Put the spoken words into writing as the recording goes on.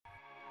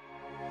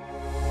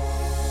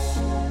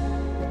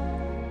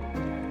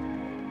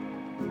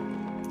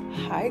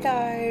Hi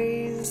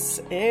guys,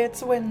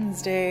 it's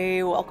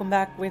Wednesday. Welcome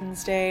back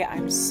Wednesday.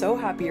 I'm so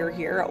happy you're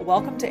here.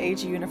 Welcome to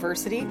AG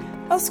University,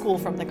 a school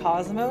from the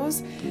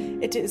cosmos.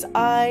 It is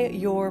I,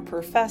 your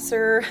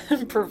professor,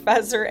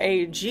 Professor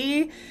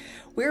AG.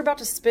 We're about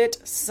to spit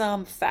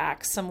some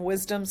facts, some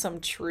wisdom, some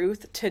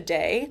truth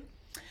today.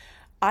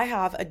 I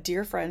have a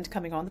dear friend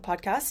coming on the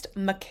podcast,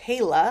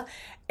 Micaela,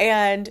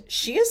 and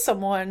she is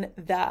someone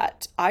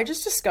that I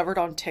just discovered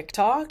on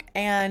TikTok,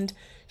 and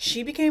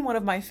she became one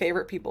of my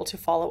favorite people to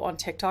follow on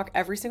TikTok.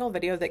 Every single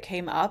video that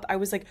came up, I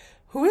was like,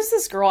 who is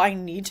this girl? I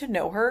need to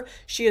know her.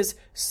 She is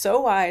so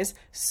wise,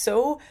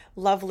 so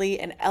lovely,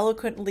 and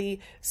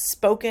eloquently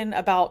spoken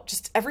about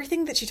just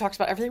everything that she talks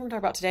about, everything we're talking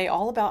about today,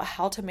 all about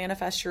how to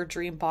manifest your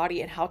dream body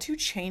and how to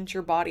change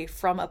your body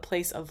from a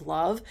place of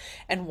love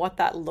and what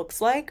that looks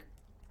like.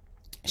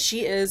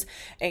 She is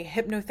a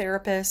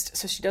hypnotherapist,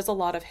 so she does a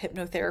lot of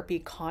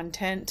hypnotherapy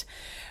content,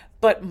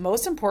 but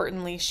most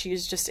importantly,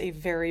 she's just a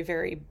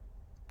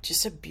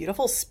just a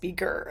beautiful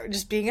speaker.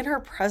 Just being in her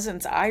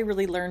presence, I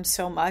really learned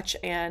so much,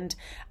 and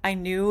I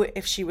knew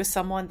if she was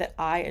someone that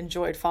I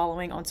enjoyed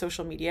following on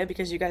social media,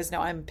 because you guys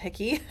know I'm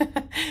picky.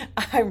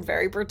 I'm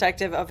very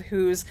protective of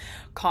whose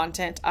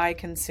content I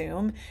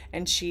consume,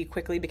 and she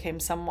quickly became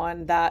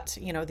someone that,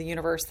 you know, the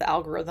universe, the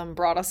algorithm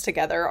brought us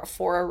together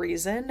for a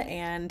reason,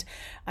 and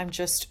I'm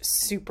just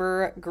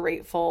super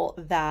grateful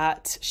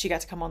that she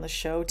got to come on the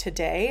show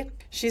today.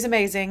 She's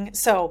amazing.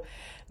 So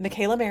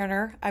Micaela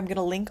Mariner, I'm going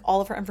to link all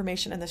of her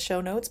information in the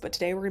show notes, but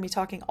today we're going to be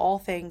talking all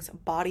things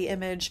body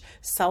image,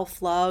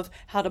 self-love,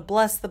 how to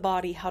bless the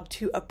body, how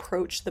to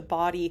approach the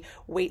body,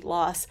 weight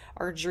loss,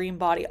 our dream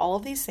body, all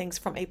of these things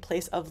from a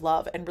place of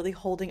love and really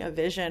holding a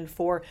vision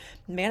for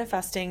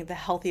manifesting the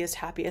healthiest,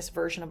 happiest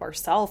version of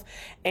ourselves.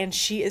 And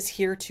she is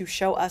here to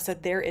show us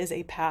that there is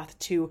a path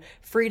to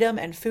freedom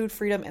and food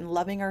freedom and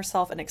loving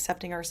ourselves and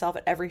accepting ourselves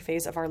at every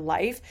phase of our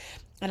life.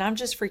 And I'm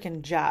just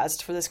freaking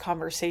jazzed for this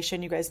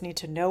conversation. You guys need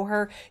to know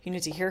her. You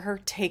need to hear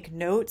her. Take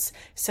notes.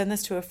 Send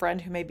this to a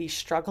friend who may be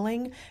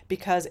struggling,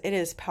 because it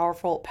is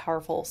powerful,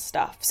 powerful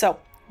stuff. So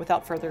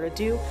without further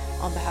ado,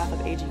 on behalf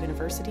of AG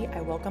University, I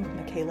welcome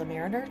Micaela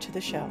Mariner to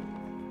the show.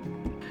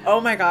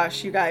 Oh my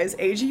gosh, you guys,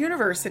 AG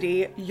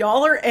University,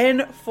 y'all are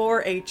in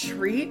for a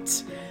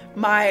treat.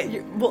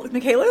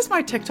 Micaela is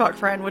my TikTok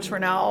friend, which we're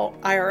now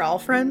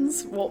IRL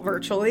friends, well,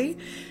 virtually.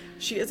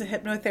 She is a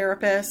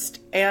hypnotherapist,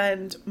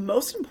 and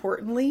most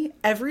importantly,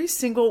 every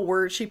single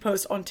word she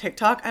posts on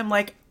TikTok, I'm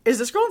like, is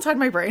this girl inside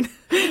my brain?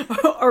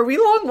 Are we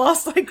long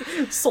lost, like,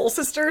 soul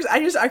sisters?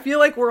 I feel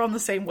like we're on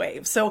the same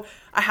wave. So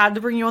I had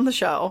to bring you on the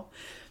show.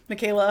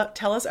 Micaela,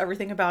 tell us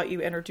everything about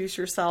you. Introduce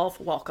yourself.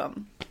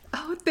 Welcome.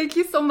 Oh, thank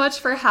you so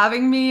much for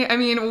having me. I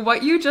mean,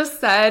 what you just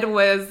said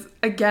was,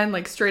 again,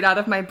 like straight out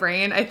of my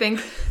brain. I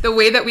think the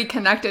way that we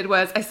connected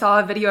was I saw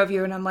a video of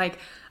you and I'm like,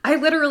 I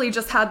literally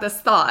just had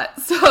this thought.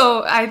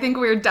 So I think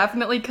we're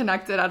definitely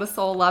connected at a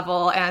soul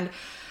level, and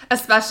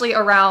especially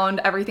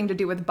around everything to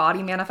do with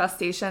body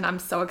manifestation. I'm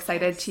so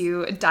excited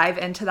to dive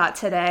into that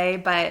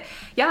today. But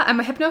yeah, I'm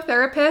a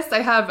hypnotherapist. I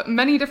have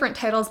many different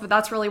titles, but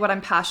that's really what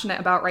I'm passionate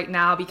about right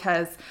now,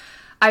 because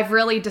I've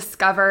really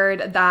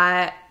discovered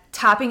that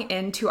tapping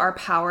into our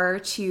power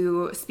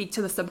to speak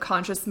to the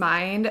subconscious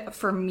mind,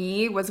 for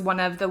me, was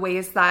one of the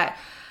ways that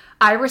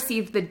I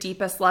received the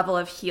deepest level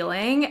of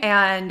healing,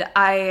 and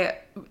I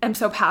am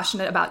so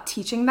passionate about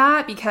teaching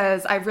that,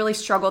 because I've really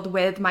struggled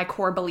with my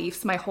core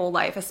beliefs my whole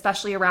life,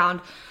 especially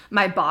around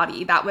my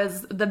body. That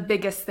was the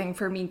biggest thing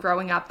for me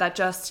growing up that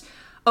just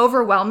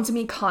overwhelmed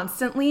me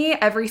constantly.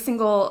 Every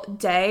single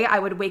day I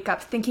would wake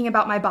up thinking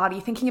about my body,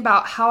 thinking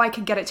about how I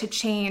could get it to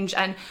change,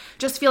 and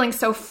just feeling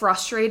so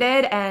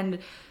frustrated and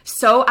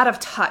so out of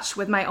touch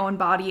with my own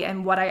body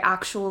and what I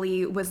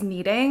actually was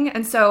needing.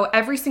 And so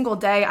every single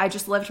day I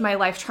just lived my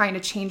life trying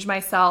to change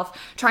myself,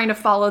 trying to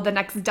follow the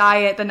next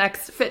diet, the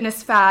next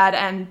fitness fad.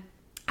 And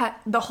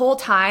the whole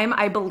time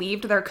I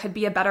believed there could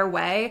be a better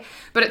way,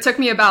 but it took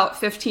me about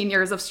 15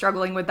 years of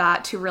struggling with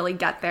that to really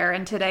get there.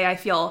 And today I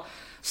feel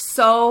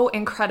so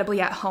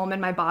incredibly at home in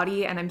my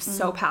body, and I'm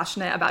so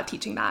passionate about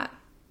teaching that.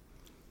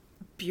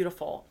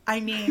 Beautiful.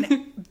 I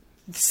mean,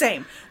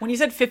 same. When you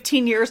said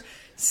 15 years,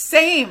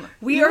 same.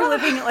 We are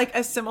living like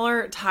a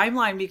similar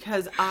timeline,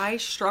 because I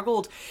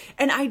struggled,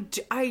 and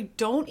I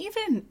don't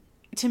even,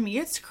 to me,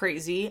 it's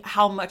crazy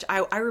how much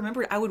I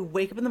remember I would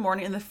wake up in the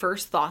morning and the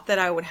first thought that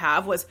I would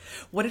have was,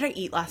 what did I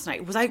eat last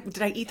night?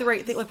 Did I eat the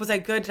right thing? Like, was I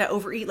good? Did I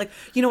overeat? Like,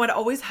 you know, I'd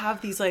always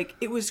have these, like,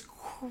 it was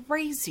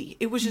crazy.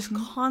 It was just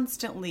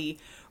constantly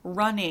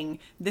running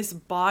this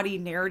body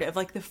narrative.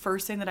 Like, the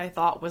first thing that I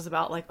thought was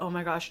about, like, oh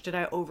my gosh, did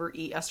I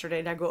overeat yesterday?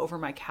 Did I go over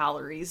my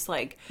calories?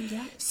 Like,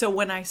 So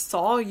when I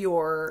saw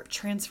your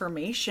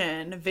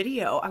transformation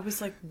video, I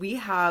was like, we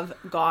have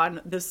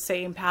gone the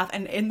same path.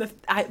 And in the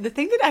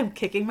thing that I'm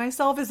kicking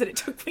myself is that it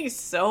took me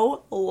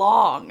so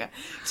long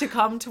to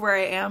come to where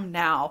I am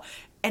now.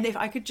 And if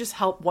I could just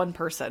help one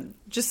person,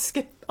 just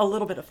skip a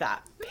little bit of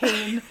that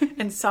pain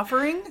and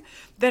suffering,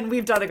 then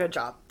we've done a good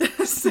job.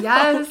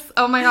 Yes.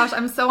 Oh my gosh,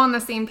 I'm so on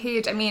the same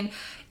page. I mean,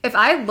 if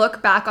I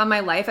look back on my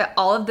life at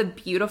all of the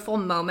beautiful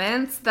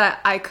moments that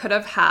I could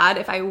have had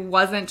if I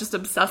wasn't just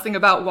obsessing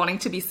about wanting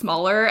to be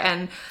smaller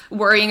and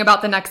worrying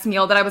about the next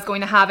meal that I was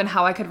going to have and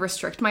how I could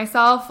restrict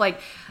myself, like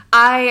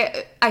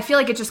I feel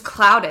like it just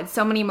clouded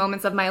so many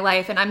moments of my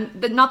life. And I'm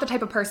not the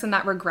type of person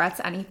that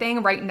regrets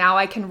anything. Right now,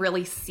 I can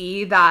really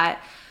see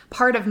that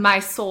part of my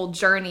soul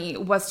journey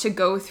was to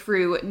go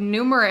through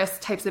numerous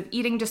types of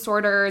eating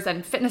disorders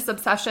and fitness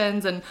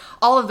obsessions and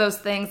all of those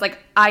things. Like,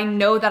 I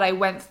know that I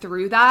went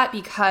through that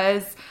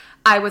because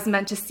I was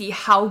meant to see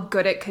how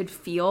good it could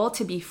feel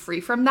to be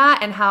free from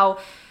that, and how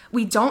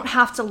we don't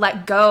have to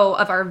let go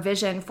of our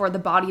vision for the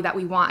body that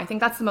we want. I think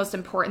that's the most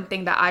important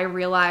thing that I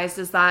realized,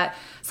 is that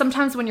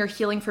sometimes when you're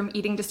healing from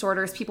eating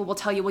disorders, people will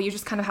tell you, well, you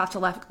just kind of have to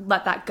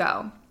let that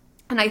go.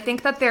 And I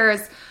think that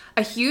there's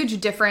a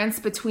huge difference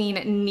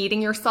between needing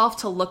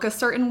yourself to look a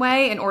certain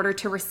way in order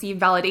to receive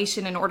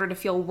validation, in order to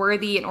feel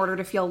worthy, in order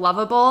to feel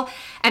lovable,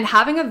 and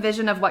having a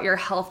vision of what your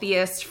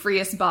healthiest,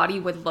 freest body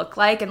would look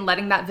like and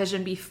letting that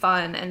vision be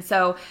fun. And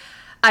so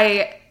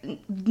I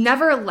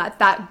never let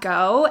that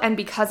go. And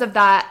because of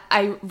that,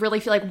 I really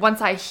feel like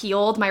once I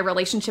healed my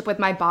relationship with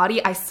my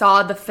body, I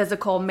saw the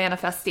physical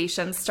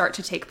manifestations start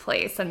to take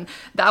place. And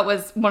that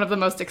was one of the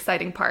most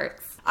exciting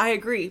parts. I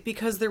agree,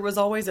 because there was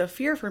always a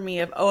fear for me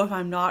of, oh, if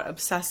I'm not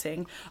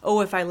obsessing,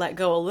 oh, if I let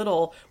go a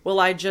little,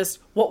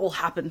 what will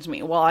happen to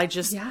me? Will I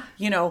just,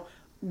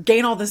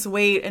 gain all this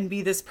weight and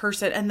be this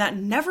person? And that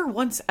never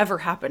once ever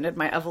happened in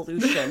my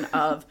evolution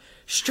of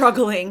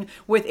struggling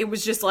with, it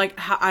was just like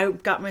how I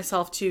got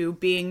myself to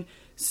being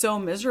so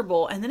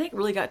miserable. And then it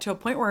really got to a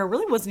point where I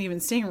really wasn't even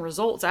seeing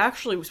results. I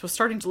actually was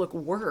starting to look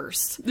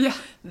worse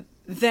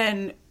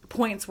than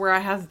points where I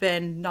have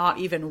been not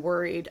even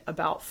worried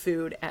about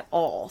food at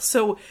all.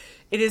 So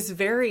it is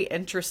very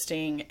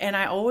interesting. And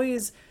I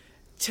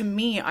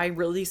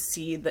really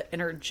see the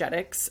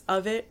energetics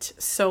of it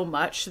so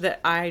much that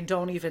I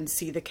don't even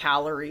see the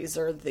calories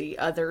or the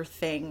other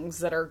things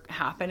that are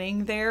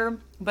happening there.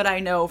 But I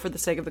know, for the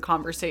sake of the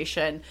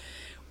conversation,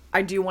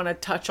 I do want to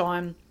touch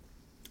on,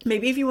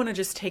 maybe if you want to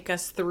just take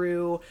us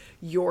through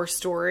your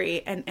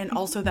story and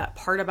also that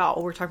part about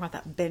what we're talking about,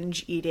 that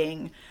binge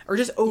eating or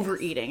just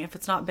overeating, if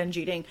it's not binge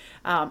eating,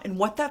 and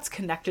what that's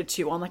connected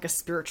to on like a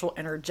spiritual,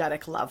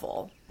 energetic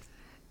level.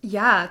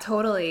 Yeah,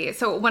 totally.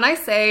 So when I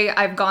say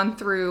I've gone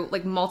through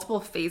like multiple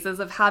phases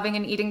of having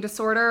an eating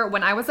disorder,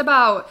 when I was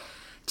about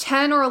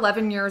 10 or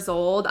 11 years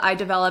old, I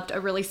developed a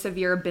really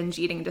severe binge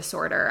eating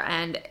disorder.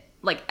 And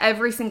like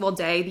every single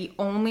day, the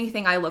only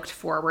thing I looked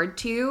forward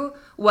to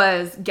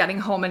was getting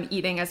home and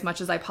eating as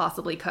much as I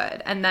possibly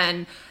could. And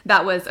then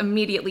that was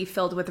immediately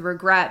filled with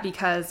regret,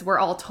 because we're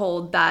all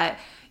told that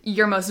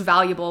you're most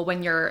valuable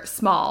when you're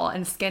small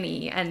and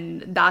skinny,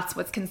 and that's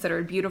what's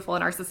considered beautiful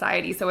in our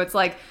society. So it's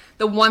like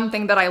the one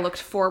thing that I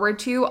looked forward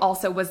to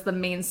also was the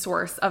main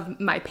source of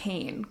my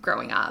pain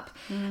growing up.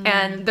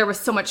 And there was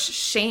so much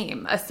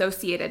shame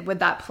associated with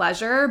that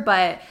pleasure,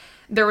 but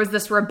there was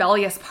this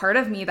rebellious part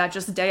of me that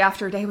just day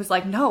after day was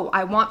like, no,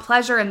 I want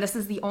pleasure, and this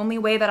is the only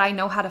way that I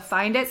know how to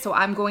find it, so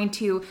I'm going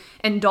to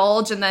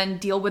indulge and then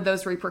deal with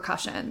those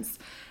repercussions.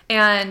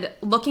 And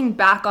looking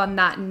back on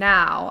that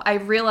now, I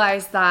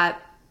realized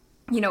that,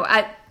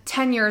 at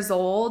 10 years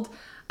old,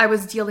 I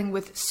was dealing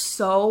with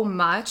so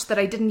much that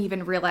I didn't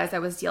even realize I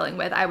was dealing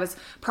with. I was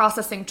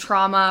processing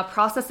trauma,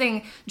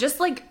 processing just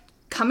like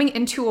coming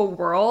into a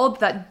world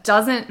that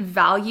doesn't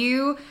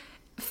value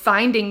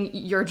finding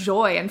your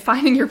joy and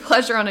finding your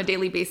pleasure on a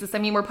daily basis. I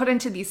mean, we're put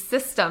into these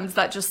systems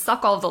that just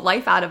suck all the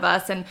life out of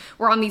us, and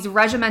we're on these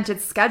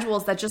regimented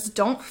schedules that just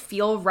don't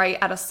feel right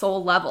at a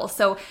soul level.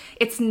 So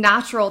it's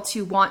natural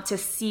to want to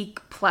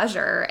seek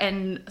pleasure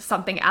in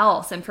something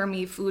else. And for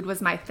me, food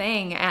was my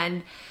thing.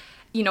 And,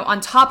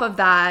 on top of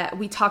that,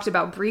 we talked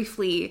about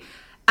briefly,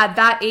 at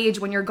that age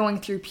when you're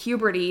going through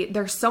puberty,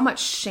 there's so much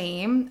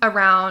shame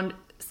around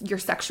your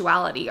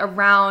sexuality,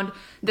 around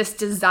this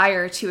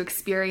desire to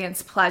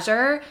experience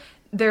pleasure.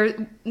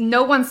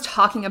 No one's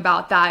talking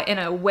about that in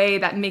a way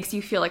that makes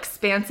you feel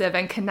expansive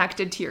and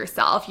connected to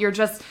yourself. You're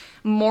just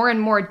more and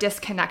more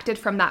disconnected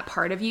from that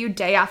part of you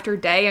day after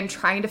day, and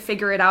trying to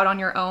figure it out on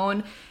your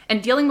own,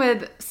 and dealing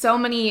with so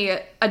many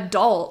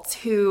adults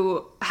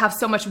who have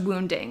so much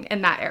wounding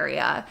in that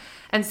area.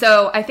 And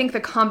so I think the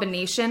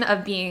combination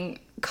of being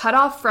cut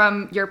off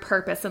from your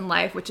purpose in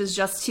life, which is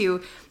just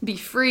to be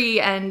free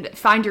and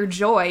find your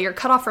joy, you're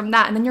cut off from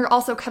that. And then you're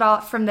also cut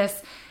off from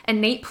this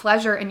innate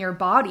pleasure in your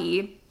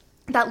body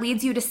that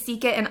leads you to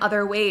seek it in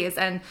other ways.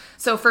 And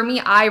so for me,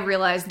 I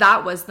realized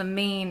that was the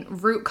main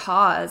root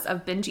cause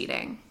of binge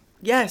eating.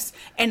 Yes.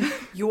 And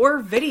your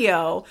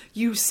video,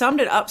 you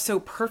summed it up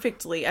so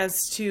perfectly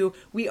as to,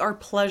 we are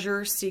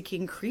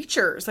pleasure-seeking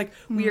creatures. Like,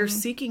 we are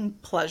seeking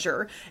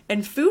pleasure.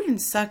 And food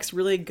and sex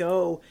really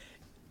go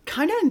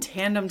kind of in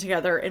tandem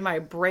together in my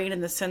brain,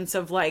 in the sense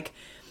of like,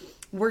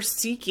 we're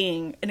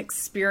seeking an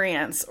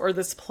experience or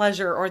this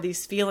pleasure or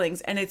these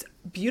feelings, and it's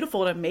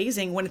beautiful and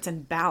amazing when it's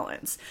in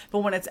balance. But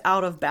when it's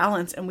out of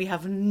balance and we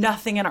have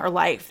nothing in our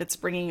life that's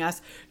bringing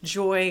us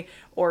joy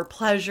or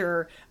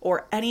pleasure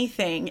or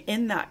anything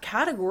in that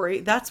category,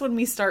 that's when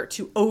we start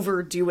to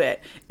overdo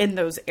it in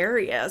those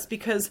areas.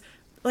 Because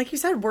like you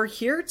said, we're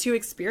here to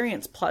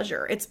experience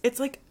pleasure. It's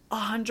like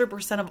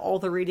 100% of all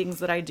the readings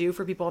that I do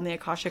for people on the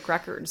Akashic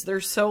Records.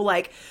 They're so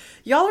like,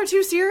 y'all are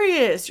too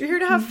serious. You're here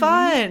to have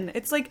fun.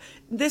 It's like,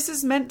 this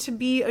is meant to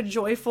be a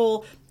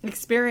joyful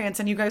experience.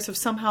 And you guys have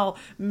somehow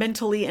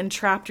mentally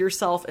entrapped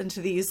yourself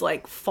into these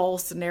like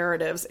false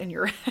narratives in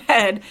your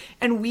head.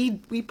 And we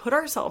put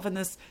ourselves in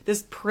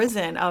this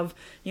prison of,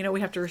 you know, we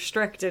have to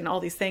restrict and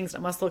all these things.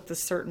 It must look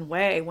this certain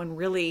way when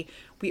really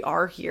we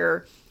are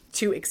here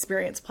to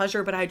experience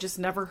pleasure. But I just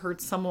never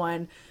heard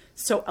someone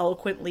so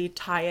eloquently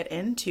tie it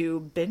into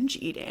binge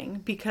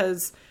eating,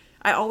 because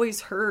I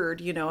always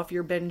heard, you know, if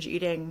you're binge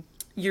eating,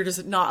 you're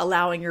just not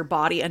allowing your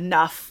body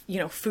enough, you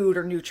know, food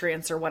or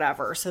nutrients or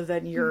whatever. So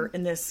then you're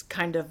in this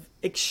kind of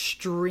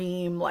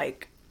extreme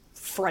like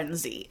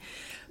frenzy.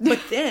 But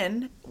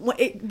then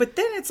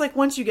it's like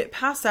once you get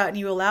past that and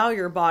you allow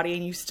your body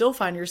and you still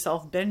find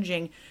yourself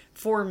binging,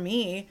 for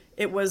me,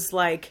 it was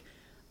like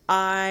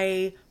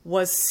I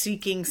was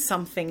seeking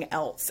something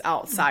else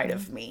outside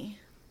of me.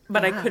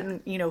 But I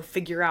couldn't, you know,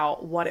 figure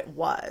out what it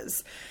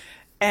was.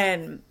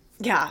 And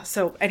yeah,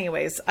 so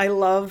anyways, I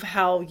love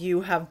how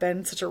you have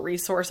been such a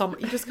resource.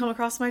 You just come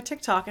across my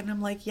TikTok and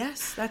I'm like,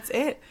 yes, that's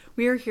it.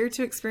 We are here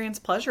to experience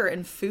pleasure,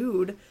 and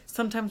food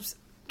sometimes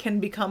can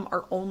become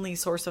our only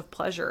source of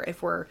pleasure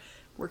if we're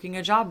working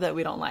a job that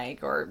we don't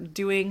like or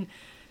doing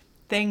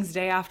things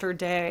day after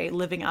day,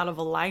 living out of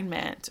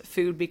alignment.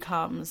 Food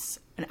becomes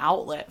an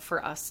outlet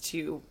for us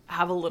to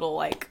have a little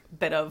like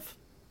bit of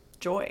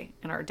joy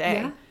in our day.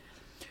 Yeah.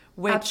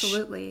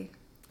 Absolutely.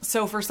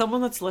 So for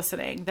someone that's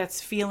listening,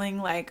 that's feeling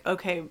like,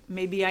 okay,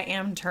 maybe I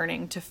am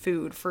turning to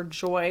food for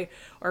joy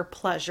or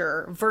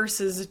pleasure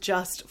versus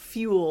just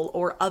fuel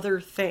or other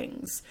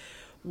things,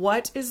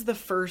 what is the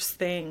first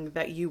thing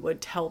that you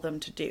would tell them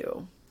to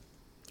do?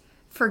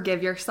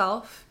 Forgive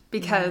yourself,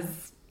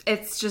 because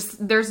it's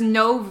just, there's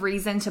no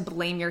reason to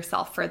blame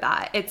yourself for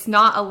that. It's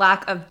not a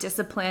lack of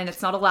discipline.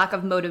 It's not a lack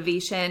of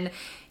motivation.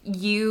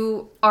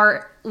 You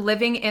are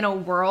living in a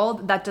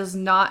world that does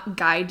not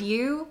guide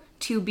you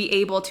to be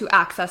able to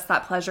access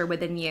that pleasure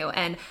within you.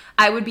 And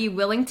I would be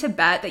willing to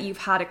bet that you've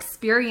had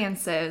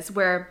experiences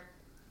where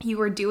you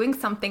were doing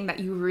something that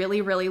you really,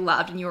 really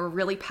loved and you were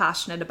really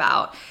passionate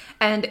about.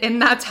 And in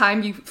that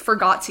time, you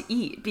forgot to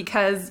eat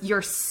because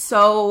you're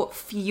so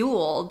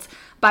fueled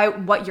by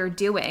what you're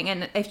doing.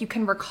 And if you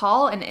can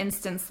recall an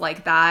instance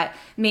like that,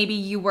 maybe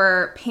you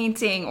were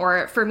painting,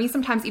 or for me,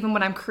 sometimes even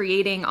when I'm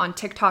creating on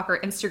TikTok or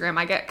Instagram,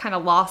 I get kind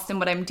of lost in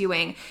what I'm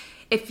doing.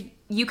 If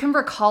you can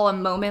recall a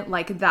moment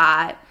like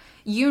that,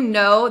 you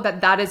know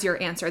that that is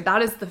your answer.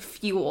 That is the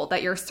fuel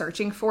that you're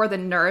searching for, the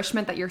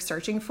nourishment that you're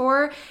searching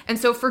for. And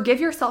so forgive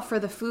yourself for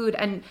the food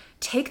and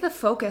take the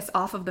focus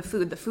off of the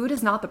food. The food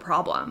is not the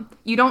problem.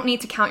 You don't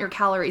need to count your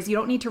calories. You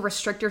don't need to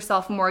restrict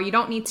yourself more. You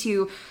don't need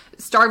to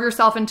starve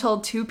yourself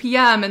until 2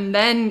 p.m. and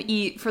then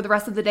eat for the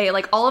rest of the day.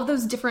 Like all of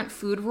those different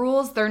food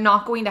rules, they're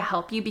not going to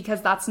help you,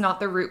 because that's not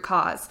the root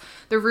cause.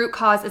 The root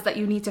cause is that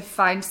you need to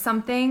find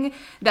something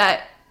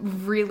that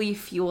really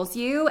fuels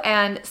you.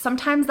 And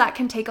sometimes that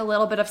can take a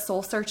little bit of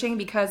soul searching,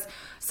 because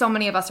so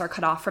many of us are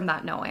cut off from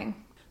that knowing.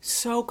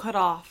 So cut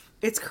off.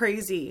 It's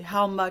crazy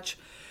how much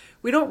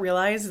we don't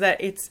realize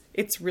that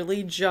it's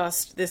really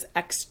just this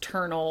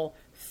external,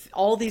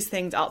 all these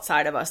things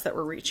outside of us that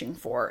we're reaching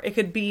for. It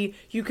could be,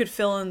 you could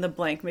fill in the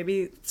blank.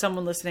 Maybe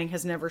someone listening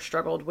has never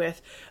struggled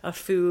with a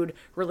food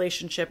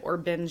relationship or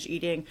binge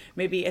eating.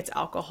 Maybe it's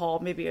alcohol,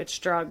 maybe it's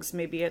drugs,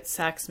 maybe it's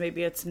sex,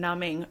 maybe it's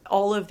numbing.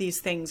 All of these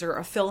things are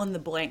a fill in the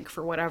blank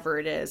for whatever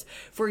it is,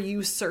 for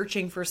you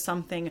searching for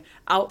something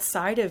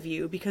outside of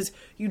you because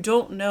you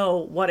don't know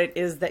what it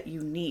is that you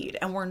need.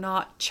 And we're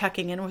not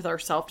checking in with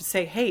ourselves to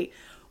say, hey,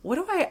 what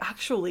do I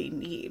actually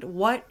need?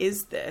 What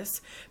is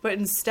this? But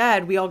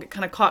instead, we all get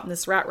kind of caught in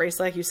this rat race,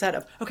 like you said,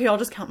 of, okay, I'll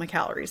just count my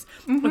calories.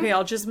 Okay,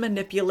 I'll just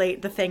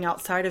manipulate the thing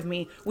outside of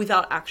me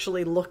without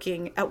actually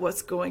looking at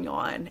what's going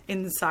on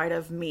inside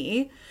of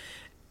me.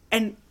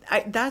 And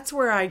that's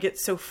where I get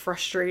so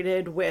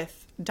frustrated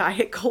with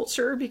diet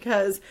culture,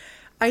 because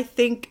I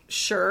think,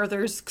 sure,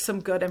 there's some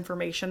good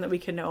information that we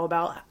can know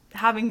about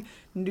having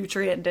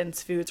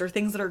nutrient-dense foods or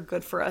things that are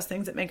good for us,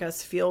 things that make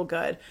us feel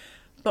good.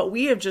 But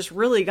we have just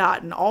really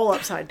gotten all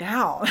upside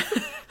down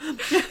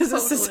as a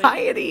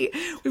society.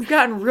 We've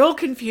gotten real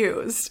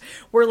confused.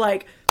 We're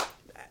like,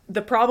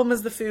 the problem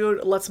is the food,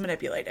 let's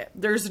manipulate it.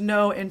 There's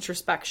no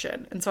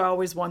introspection. And so I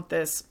always want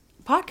this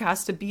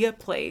podcast to be a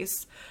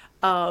place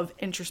of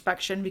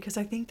introspection, because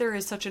I think there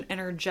is such an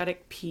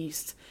energetic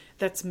piece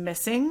that's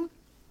missing.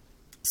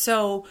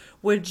 So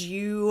would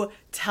you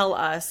tell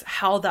us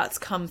how that's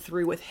come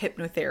through with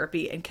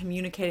hypnotherapy and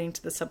communicating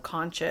to the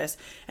subconscious,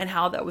 and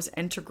how that was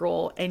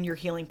integral in your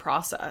healing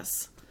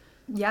process?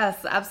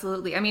 Yes,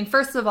 absolutely. I mean,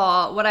 first of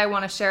all, what I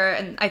want to share,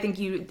 and I think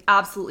you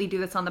absolutely do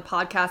this on the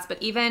podcast, but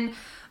even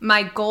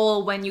my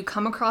goal when you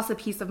come across a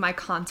piece of my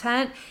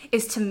content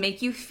is to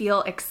make you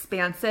feel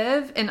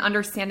expansive in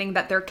understanding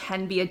that there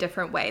can be a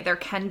different way. There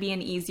can be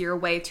an easier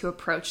way to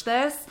approach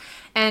this.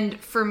 And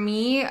for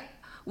me,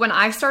 when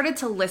I started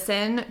to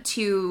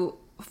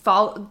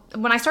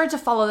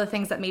follow the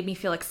things that made me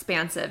feel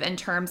expansive in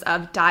terms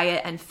of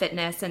diet and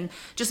fitness and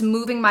just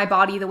moving my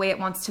body the way it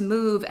wants to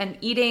move and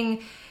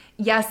eating,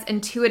 yes,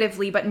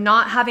 intuitively, but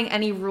not having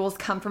any rules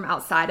come from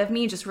outside of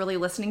me, just really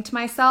listening to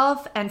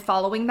myself and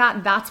following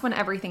that, that's when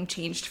everything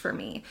changed for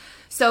me.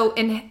 So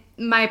in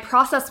my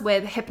process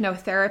with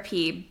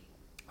hypnotherapy,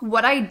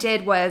 what I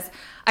did was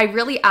I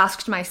really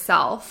asked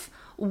myself,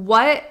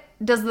 what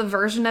does the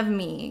version of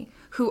me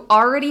who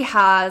already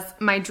has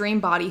my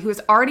dream body, who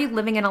is already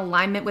living in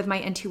alignment with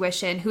my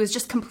intuition, who is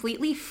just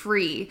completely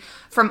free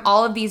from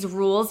all of these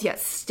rules, yet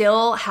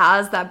still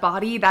has that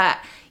body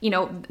that,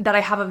 that I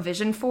have a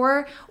vision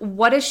for,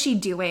 what is she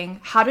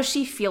doing? How does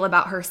she feel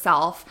about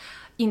herself?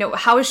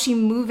 How is she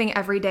moving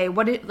every day?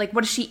 What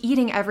is she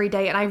eating every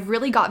day? And I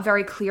really got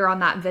very clear on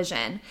that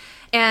vision.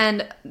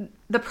 And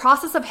the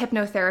process of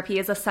hypnotherapy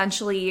is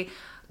essentially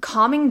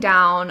calming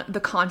down the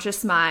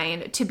conscious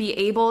mind to be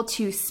able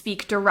to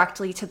speak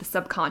directly to the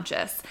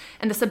subconscious.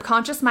 And the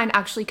subconscious mind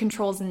actually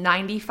controls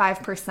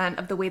 95%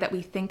 of the way that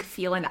we think,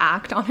 feel, and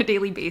act on a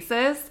daily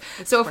basis.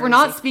 So if we're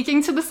not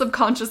speaking to the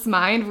subconscious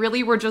mind,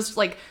 really we're just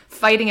like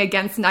fighting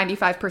against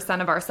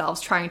 95% of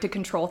ourselves trying to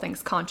control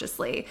things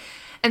consciously.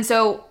 And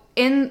so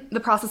in the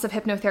process of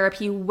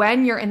hypnotherapy,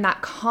 when you're in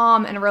that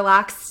calm and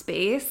relaxed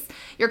space,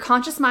 your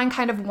conscious mind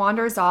kind of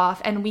wanders off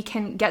and we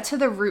can get to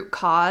the root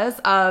cause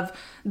of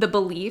the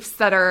beliefs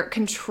that are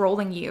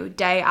controlling you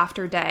day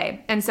after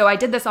day. And so I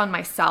did this on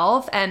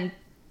myself, and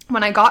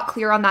when I got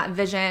clear on that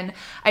vision,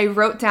 I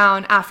wrote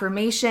down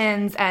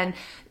affirmations and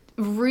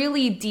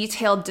really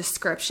detailed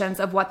descriptions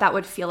of what that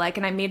would feel like.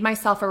 And I made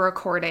myself a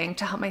recording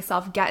to help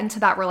myself get into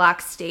that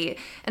relaxed state.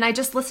 And I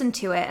just listened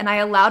to it and I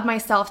allowed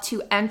myself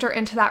to enter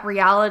into that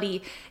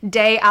reality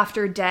day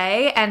after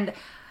day. And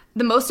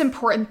the most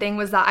important thing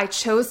was that I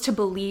chose to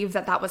believe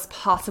that that was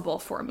possible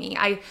for me.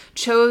 I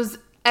chose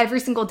every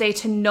single day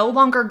to no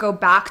longer go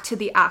back to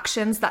the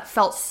actions that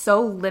felt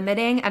so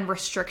limiting and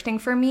restricting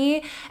for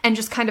me, and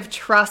just kind of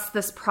trust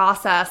this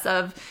process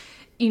of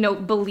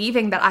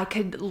believing that I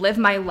could live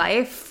my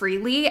life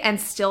freely and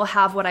still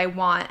have what I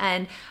want.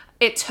 And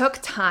it took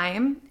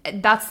time.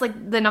 That's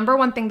like the number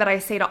one thing that I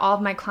say to all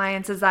of my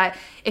clients is that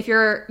if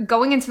you're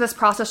going into this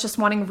process just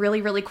wanting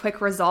really, really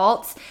quick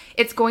results,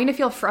 it's going to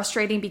feel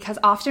frustrating because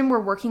often we're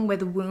working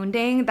with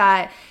wounding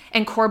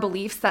and core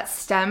beliefs that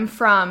stem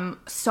from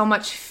so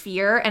much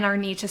fear and our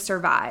need to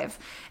survive.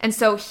 And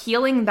so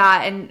healing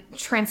that and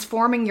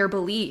transforming your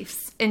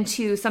beliefs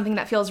into something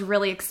that feels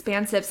really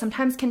expansive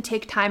sometimes can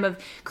take time of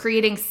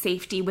creating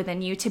safety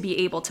within you to be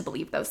able to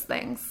believe those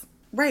things.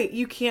 Right.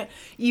 You can't,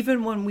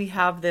 even when we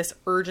have this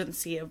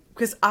urgency of,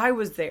 because I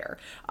was there,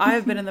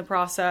 I've been in the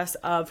process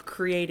of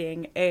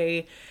creating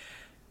I've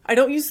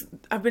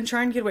been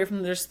trying to get away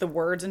from just the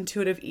words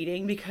intuitive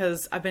eating,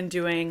 because I've been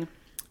doing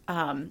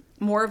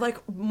more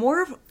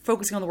of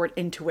focusing on the word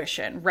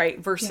intuition, right?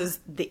 Versus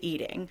the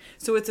eating.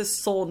 So it's a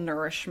soul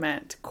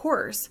nourishment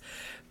course.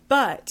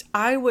 But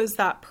I was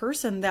that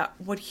person that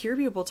would hear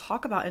people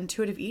talk about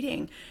intuitive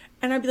eating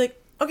and I'd be like,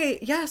 okay,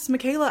 yes,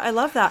 Micaela, I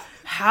love that.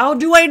 How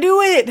do I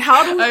do it?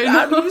 How do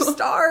you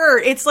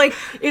start? It's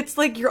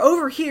like you're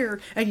over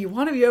here and you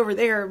want to be over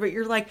there, but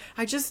you're like,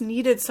 I just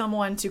needed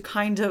someone to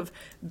kind of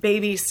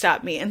baby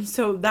step me. And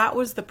so that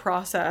was the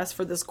process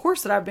for this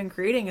course that I've been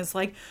creating, is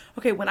like,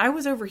 okay, when I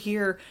was over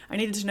here, I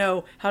needed to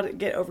know how to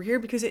get over here,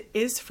 because it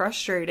is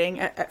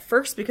frustrating at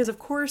first, because of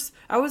course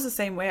I was the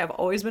same way. I've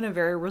always been a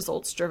very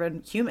results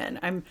driven human.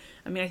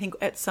 I think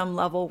at some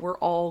level we're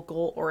all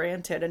goal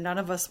oriented, and none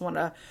of us want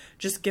to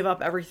just give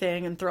up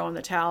everything and throw in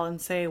the towel and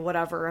say,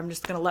 whatever, I'm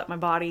just going to let my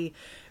body,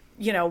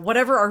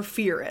 whatever our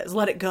fear is,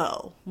 let it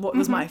go. What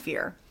was my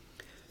fear?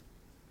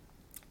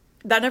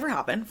 That never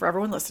happened, for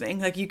everyone listening.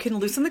 Like, you can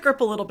loosen the grip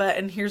a little bit,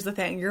 and here's the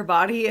thing, your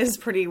body is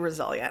pretty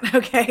resilient,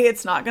 okay?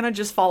 It's not going to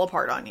just fall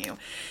apart on you.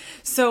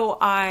 So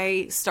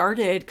I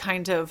started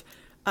kind of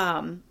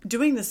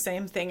doing the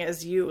same thing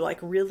as you, like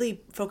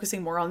really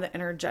focusing more on the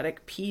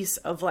energetic piece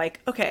of like,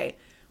 okay,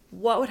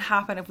 what would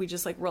happen if we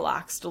just like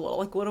relaxed a little?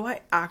 Like, what do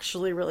I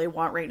actually really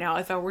want right now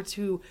if I were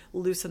to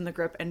loosen the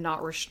grip and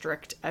not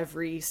restrict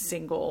every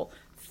single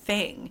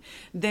thing?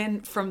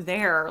 Then from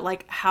there,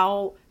 like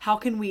how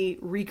can we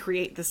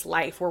recreate this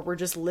life where we're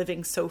just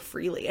living so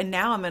freely? And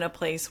now I'm in a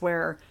place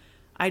where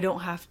I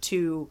don't have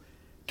to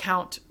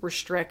count,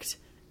 restrict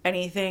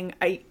anything.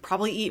 I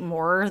probably eat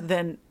more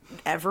than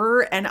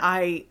ever, and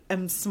I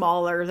am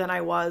smaller than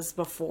I was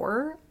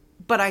before.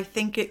 But I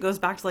think it goes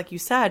back to, like you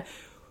said,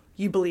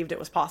 you believed it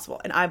was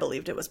possible, and I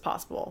believed it was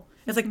possible.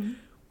 It's like,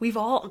 we've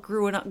all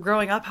growing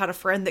up had a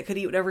friend that could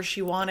eat whatever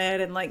she wanted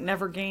and like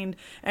never gained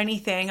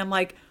anything. I'm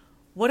like,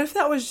 what if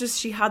that was just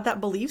she had that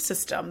belief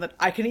system that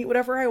I can eat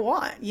whatever I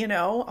want, you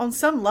know? On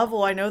some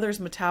level, I know there's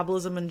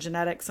metabolism and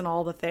genetics and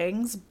all the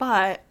things,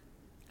 but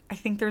I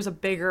think there's a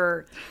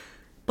bigger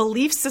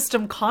belief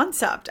system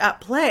concept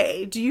at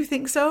play. Do you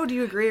think so? Do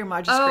you agree, or am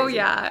I just crazy? Oh,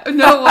 yeah.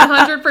 No,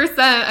 100%.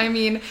 I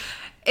mean,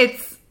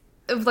 it's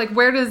like,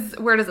 where does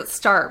it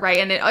start, right?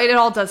 And it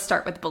all does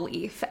start with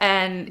belief.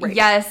 And Right.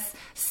 yes,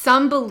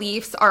 some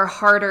beliefs are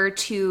harder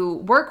to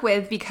work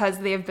with because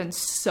they have been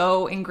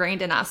so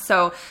ingrained in us.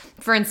 So,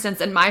 for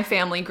instance, in my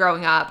family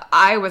growing up,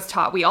 I was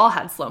taught we all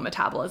had slow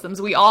metabolisms.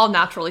 We all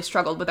naturally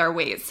struggled with our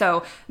weight.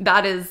 So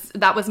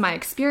that was my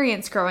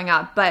experience growing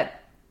up. But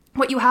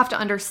what you have to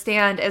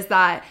understand is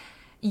that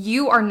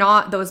you are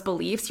not those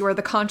beliefs. You are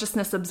the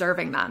consciousness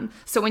observing them.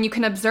 So when you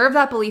can observe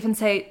that belief and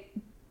say,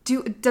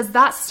 does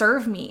that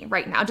serve me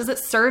right now? Does it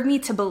serve me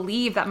to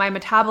believe that my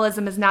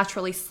metabolism is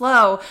naturally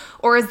slow?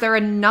 Or is there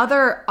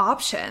another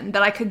option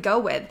that I could go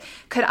with?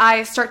 Could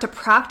I start to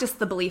practice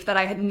the belief that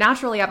I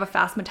naturally have a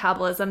fast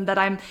metabolism, that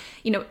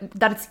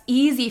that it's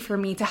easy for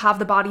me to have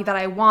the body that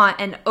I want?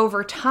 And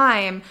over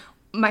time,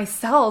 my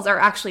cells are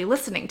actually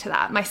listening to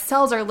that. My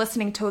cells are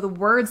listening to the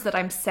words that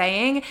I'm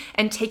saying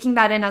and taking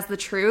that in as the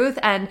truth.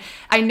 And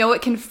I know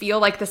it can feel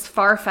like this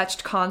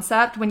far-fetched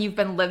concept when you've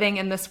been living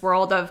in this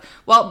world of,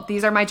 well,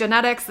 these are my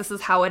genetics. This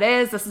is how it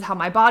is. This is how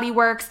my body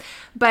works.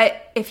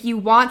 But if you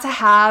want to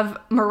have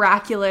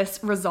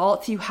miraculous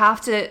results, you have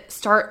to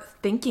start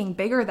thinking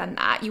bigger than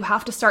that. You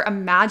have to start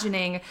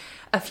imagining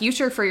a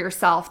future for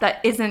yourself that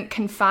isn't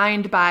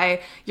confined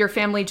by your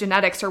family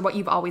genetics or what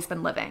you've always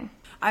been living.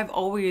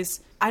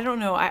 I don't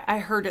know, I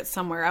heard it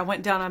somewhere. I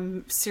went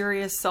down a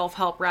serious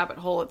self-help rabbit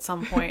hole at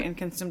some point and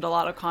consumed a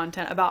lot of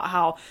content about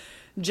how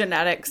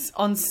genetics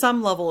on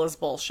some level is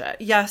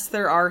bullshit. Yes,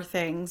 there are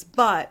things,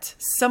 but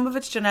some of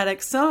it's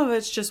genetics, some of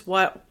it's just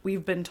what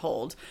we've been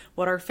told,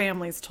 what our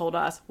families told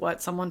us,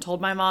 what someone told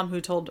my mom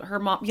who told her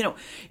mom.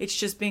 It's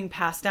just being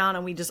passed down,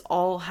 and we just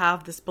all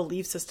have this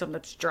belief system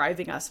that's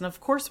driving us. And of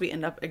course we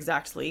end up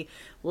exactly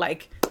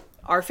like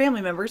our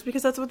family members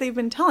because that's what they've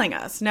been telling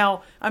us.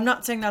 Now, I'm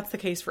not saying that's the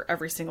case for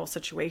every single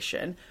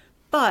situation,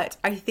 but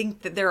I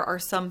think that there are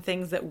some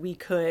things that we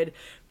could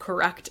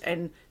correct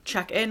and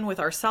check in with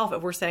ourselves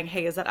if we're saying,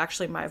 hey, is that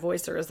actually my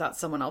voice, or is that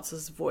someone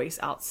else's voice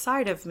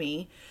outside of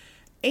me?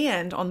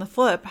 And on the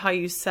flip, how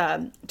you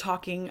said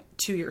talking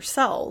to your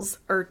cells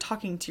or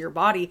talking to your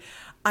body.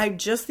 I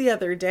just the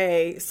other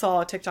day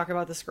saw a TikTok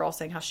about this girl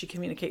saying how she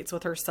communicates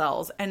with her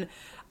cells. And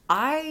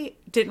I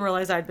didn't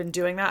realize I'd been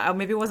doing that. I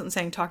maybe wasn't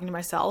saying talking to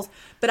my cells,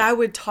 but I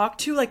would talk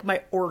to like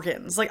my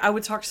organs. Like I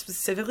would talk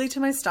specifically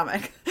to my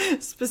stomach,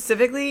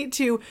 specifically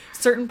to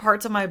certain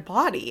parts of my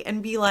body,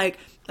 and be like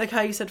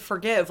how you said,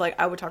 forgive. Like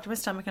I would talk to my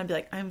stomach and I'd be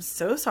like, I'm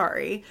so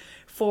sorry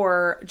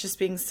for just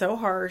being so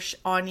harsh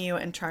on you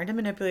and trying to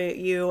manipulate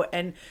you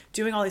and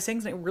doing all these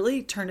things. And it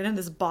really turned it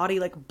into this body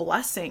like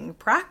blessing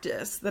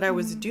practice that I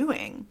was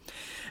doing.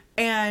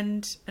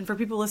 And for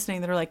people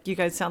listening that are like, you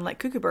guys sound like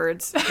cuckoo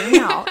birds, hear me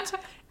out.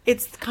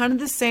 It's kind of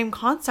the same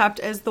concept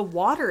as the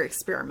water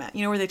experiment,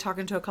 where they talk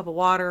into a cup of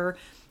water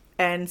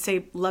and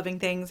say loving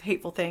things,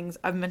 hateful things.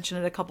 I've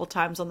mentioned it a couple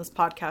times on this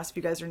podcast. If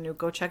you guys are new,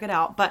 go check it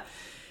out. But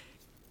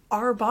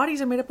our bodies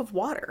are made up of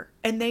water,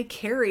 and they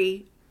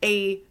carry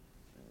a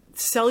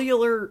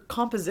cellular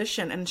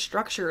composition and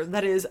structure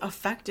that is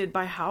affected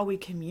by how we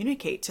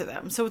communicate to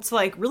them. So it's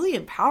like really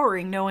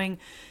empowering knowing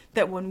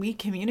that when we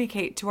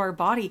communicate to our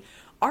body,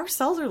 our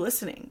cells are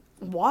listening.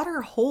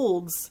 Water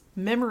holds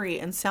memory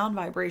and sound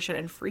vibration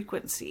and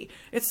frequency.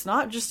 It's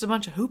not just a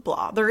bunch of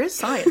hoopla. There is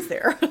science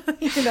there,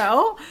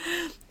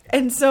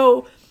 And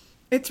so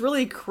it's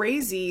really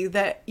crazy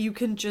that you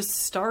can just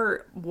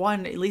start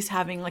at least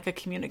having like a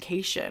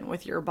communication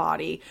with your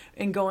body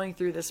and going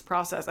through this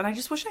process. And I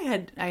just wish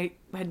I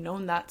had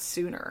known that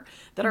sooner,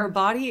 that our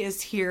body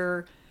is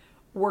here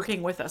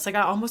working with us. Like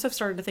I almost have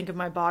started to think of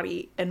my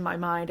body and my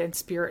mind and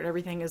spirit and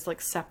everything as like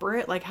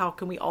separate. Like how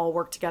can we all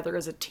work together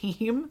as a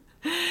team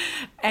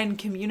and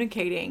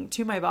communicating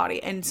to my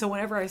body? And so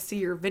whenever I see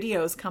your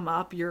videos come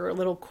up, your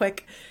little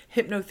quick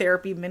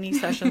hypnotherapy mini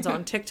sessions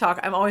on TikTok,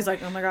 I'm always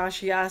like, oh my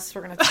gosh, yes,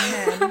 we're going to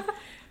tune in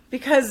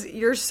because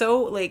you're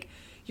so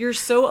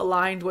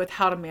aligned with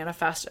how to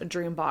manifest a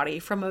dream body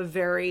from a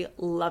very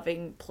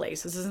loving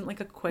place. This isn't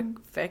like a quick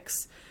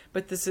fix,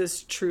 but this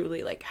is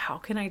truly like, how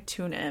can I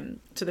tune in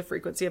to the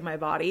frequency of my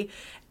body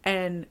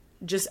and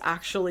just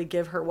actually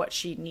give her what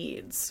she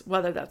needs,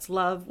 whether that's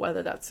love,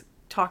 whether that's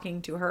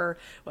talking to her,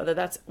 whether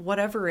that's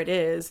whatever it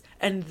is.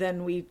 And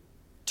then we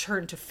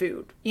turn to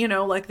food,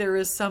 like there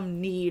is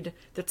some need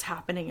that's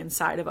happening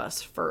inside of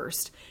us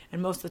first.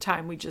 And most of the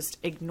time we just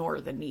ignore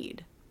the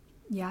need.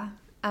 Yeah,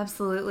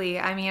 absolutely.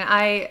 I mean,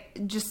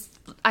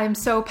 I'm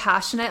so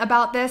passionate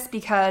about this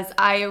because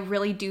I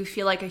really do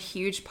feel like a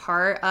huge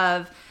part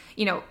of,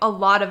 a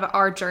lot of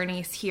our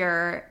journeys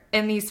here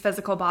in these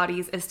physical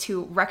bodies is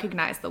to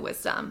recognize the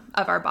wisdom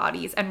of our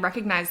bodies and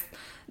recognize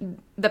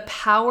the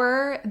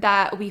power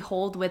that we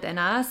hold within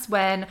us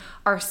when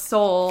our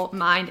soul,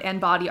 mind,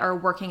 and body are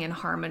working in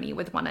harmony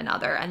with one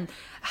another, and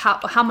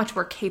how much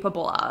we're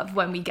capable of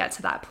when we get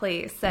to that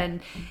place.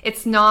 And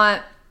it's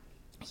not,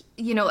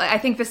 I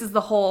think this is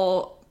the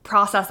whole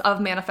process of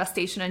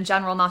manifestation in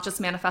general, not just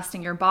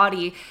manifesting your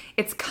body.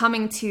 It's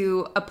coming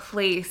to a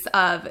place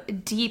of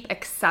deep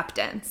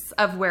acceptance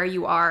of where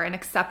you are and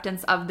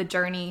acceptance of the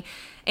journey,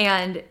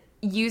 and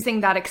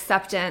using that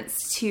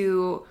acceptance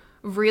to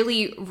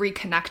really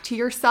reconnect to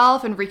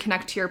yourself and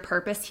reconnect to your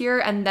purpose here.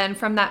 And then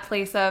from that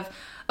place of,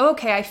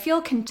 okay, I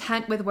feel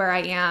content with where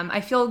I am.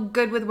 I feel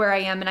good with where I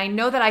am. And I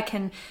know that I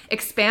can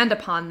expand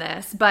upon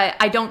this, but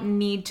I don't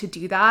need to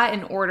do that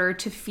in order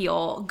to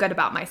feel good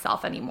about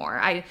myself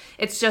anymore.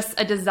 It's just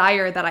a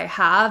desire that I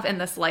have in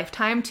this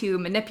lifetime to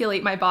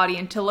manipulate my body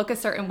and to look a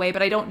certain way,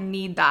 but I don't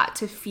need that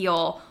to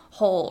feel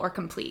whole or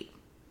complete.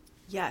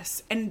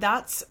 Yes. And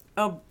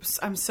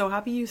I'm so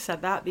happy you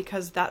said that,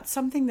 because that's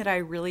something that I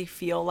really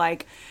feel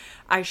like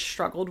I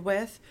struggled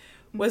with,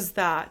 was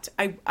that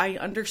I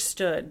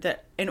understood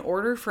that in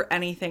order for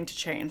anything to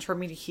change, for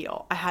me to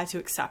heal, I had to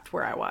accept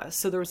where I was.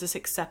 So there was this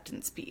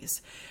acceptance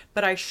piece,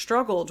 but I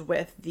struggled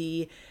with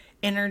the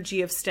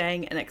energy of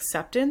staying in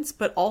acceptance,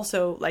 but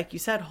also, like you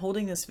said,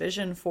 holding this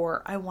vision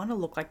for, I want to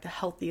look like the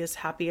healthiest,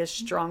 happiest,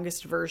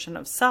 strongest version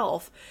of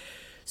self.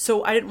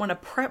 So I didn't want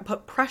to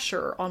put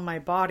pressure on my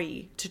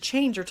body to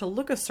change or to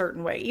look a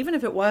certain way, even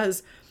if it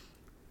was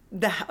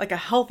like a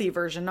healthy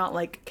version, not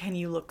like, can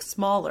you look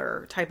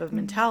smaller type of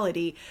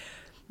mentality.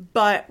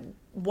 But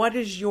what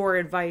is your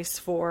advice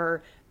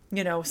for,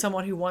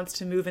 someone who wants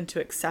to move into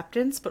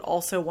acceptance, but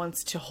also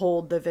wants to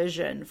hold the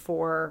vision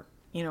for,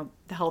 the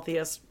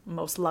healthiest,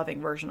 most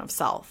loving version of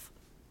self?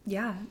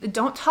 Yeah.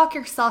 Don't talk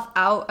yourself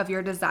out of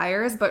your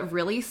desires, but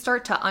really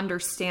start to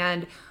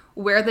understand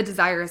where the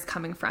desire is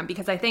coming from.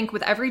 Because I think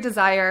with every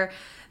desire,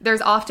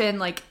 there's often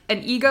like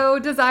an ego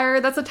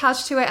desire that's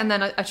attached to it, and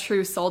then a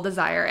true soul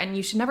desire. And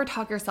you should never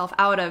talk yourself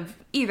out of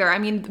either. I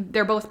mean,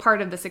 they're both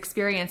part of this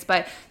experience,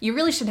 but you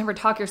really should never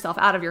talk yourself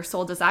out of your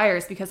soul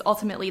desires, because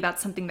ultimately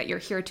that's something that you're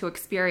here to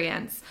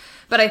experience.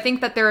 But I think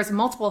that there's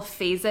multiple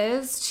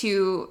phases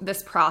to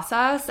this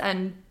process,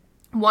 and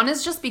one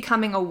is just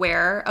becoming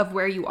aware of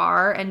where you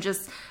are and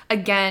just,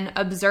 again,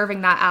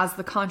 observing that as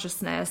the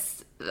consciousness,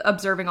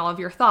 observing all of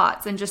your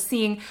thoughts and just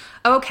seeing,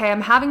 okay,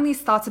 I'm having these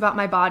thoughts about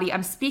my body.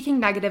 I'm speaking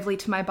negatively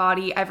to my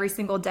body every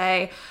single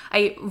day.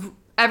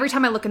 Every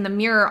time I look in the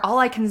mirror, all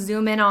I can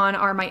zoom in on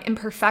are my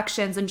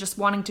imperfections and just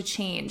wanting to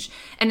change.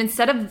 And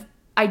instead of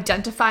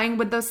identifying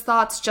with those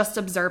thoughts, just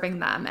observing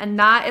them. And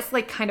that is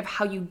like kind of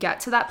how you get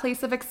to that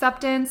place of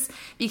acceptance,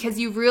 because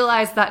you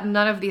realize that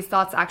none of these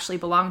thoughts actually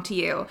belong to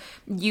you.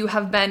 You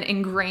have been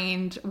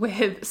ingrained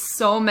with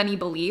so many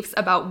beliefs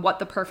about what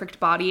the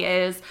perfect body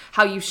is,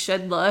 how you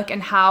should look,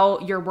 and how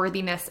your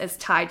worthiness is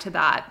tied to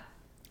that.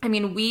 I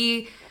mean,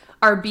 we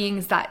are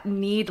beings that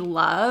need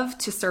love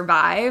to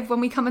survive when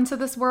we come into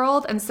this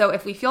world. And so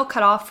if we feel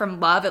cut off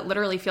from love, it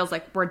literally feels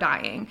like we're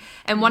dying.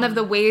 And one of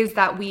the ways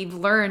that we've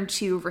learned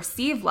to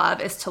receive love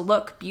is to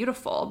look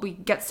beautiful. We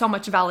get so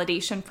much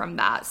validation from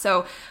that.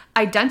 So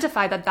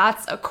identify that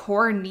that's a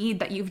core need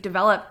that you've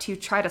developed to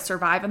try to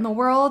survive in the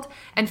world,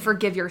 and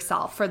forgive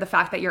yourself for the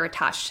fact that you're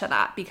attached to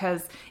that,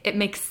 because it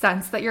makes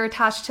sense that you're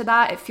attached to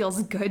that. It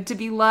feels good to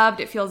be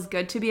loved. It feels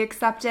good to be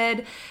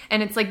accepted.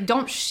 And it's like,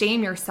 don't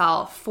shame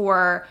yourself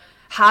for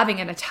having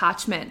an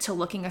attachment to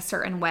looking a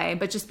certain way,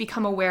 but just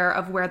become aware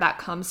of where that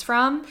comes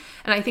from.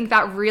 And I think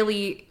that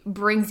really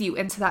brings you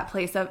into that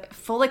place of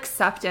full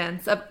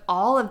acceptance of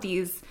all of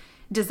these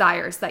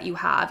desires that you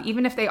have,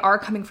 even if they are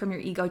coming from your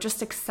ego,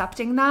 just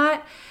accepting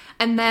that.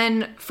 And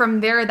then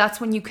from there,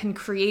 that's when you can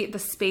create the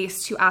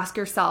space to ask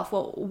yourself,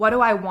 well, what do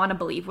I want to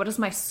believe? What does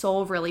my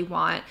soul really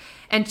want?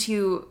 And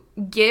to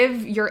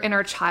give your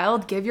inner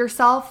child, give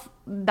yourself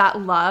that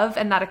love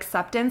and that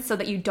acceptance, so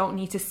that you don't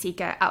need to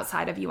seek it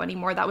outside of you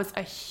anymore. That was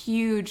a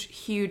huge,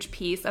 huge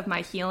piece of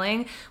my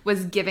healing,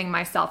 was giving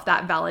myself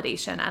that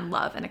validation and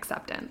love and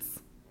acceptance.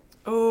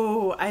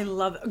 Oh, I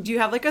love. Do you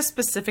have like a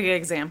specific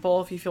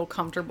example, if you feel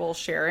comfortable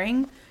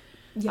sharing?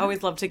 Yeah. I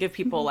always love to give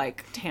people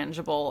like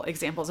tangible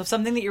examples of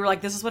something that you were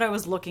like, this is what I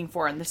was looking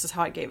for, and this is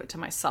how I gave it to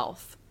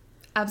myself.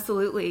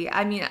 Absolutely.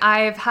 I mean,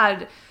 I've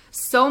had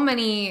so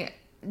many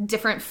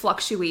different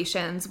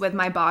fluctuations with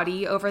my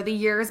body over the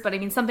years. But I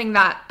mean, something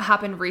that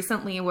happened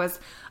recently was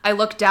I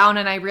looked down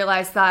and I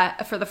realized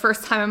that for the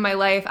first time in my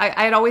life, I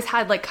had always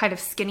had like kind of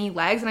skinny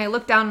legs, and I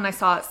looked down and I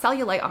saw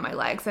cellulite on my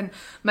legs. And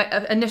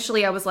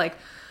initially I was like,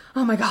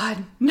 oh my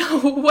God, no,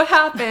 what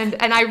happened?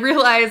 And I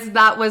realized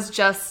that was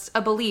just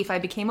a belief. I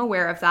became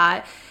aware of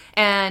that.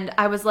 And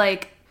I was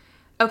like,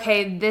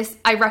 okay,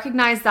 I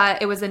recognized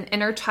that it was an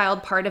inner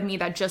child part of me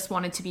that just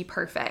wanted to be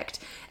perfect.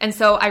 And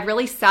so I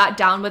really sat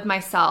down with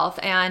myself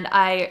and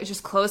I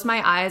just closed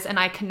my eyes and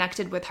I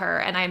connected with her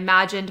and I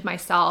imagined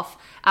myself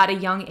at a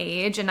young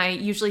age. And I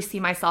usually see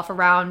myself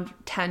around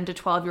 10 to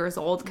 12 years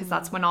old because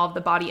that's when all of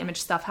the body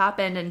image stuff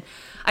happened. And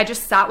I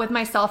just sat with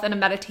myself in a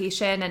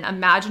meditation and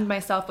imagined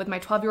myself with my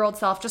 12-year-old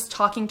self, just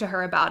talking to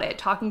her about it,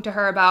 talking to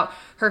her about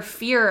her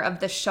fear of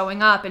this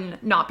showing up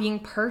and not being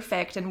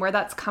perfect and where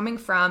that's coming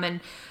from. And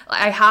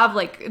I have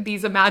like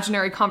these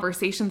imaginary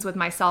conversations with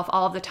myself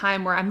all of the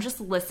time where I'm just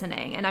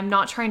listening and I'm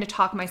not trying to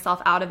talk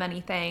myself out of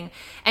anything.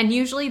 And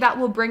usually that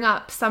will bring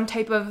up some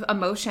type of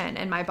emotion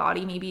in my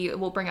body. Maybe it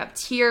will bring up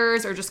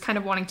tears or just kind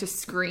of wanting to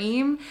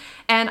scream.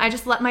 And I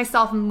just let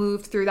myself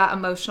move through that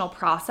emotional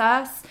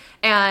process.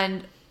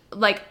 And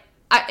like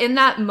in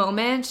that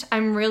moment,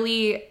 I'm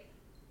really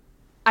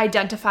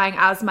identifying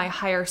as my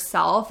higher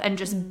self and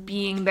just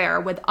being there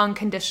with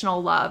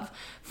unconditional love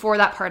for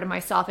that part of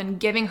myself and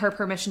giving her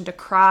permission to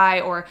cry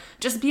or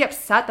just be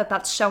upset that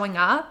that's showing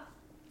up.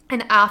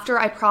 And after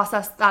I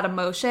process that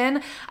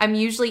emotion, I'm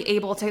usually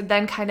able to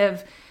then kind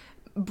of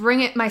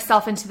bring it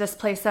myself into this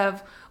place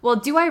of, well,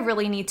 do I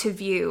really need to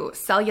view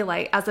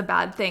cellulite as a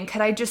bad thing?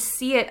 Could I just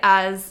see it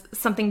as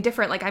something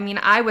different? Like, I mean,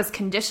 I was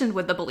conditioned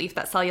with the belief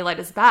that cellulite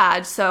is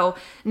bad. So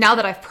now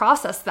that I've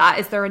processed that,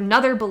 is there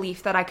another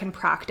belief that I can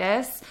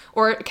practice?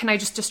 Or can I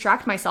just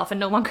distract myself and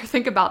no longer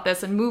think about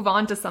this and move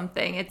on to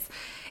something?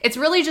 It's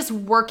really just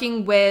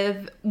working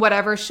with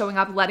whatever's showing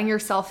up, letting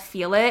yourself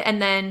feel it, and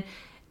then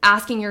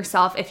asking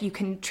yourself if you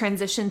can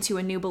transition to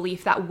a new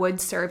belief that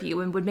would serve you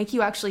and would make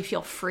you actually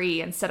feel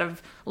free instead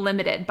of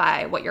limited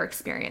by what you're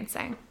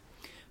experiencing.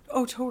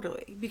 Oh,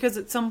 totally. Because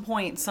at some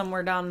point,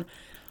 somewhere down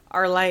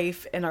our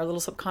life, in our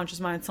little subconscious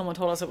mind, someone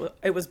told us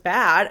it was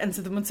bad. And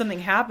so then when something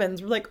happens,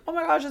 we're like, oh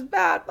my gosh, it's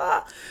bad.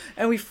 Ah.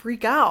 And we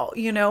freak out,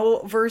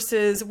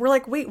 versus we're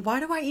like, wait, why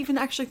do I even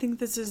actually think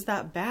this is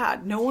that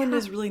bad? No one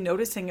is really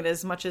noticing it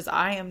as much as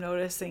I am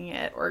noticing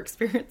it or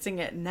experiencing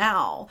it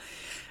now.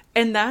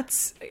 And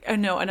that's,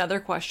 another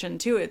question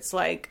too. It's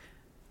like,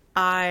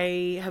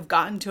 I have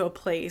gotten to a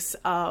place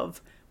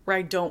of where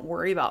I don't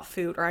worry about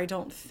food or I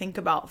don't think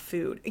about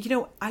food.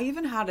 I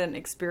even had an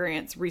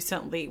experience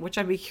recently, which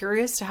I'd be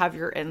curious to have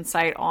your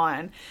insight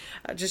on,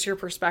 just your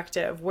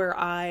perspective, where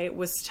I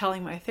was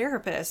telling my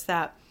therapist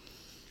that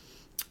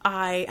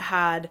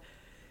I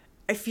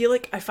feel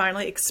like I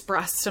finally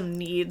expressed some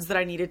needs that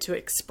I needed to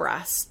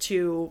express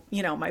to,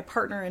 my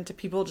partner and to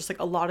people. Just like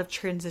a lot of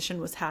transition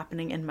was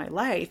happening in my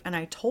life. And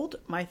I told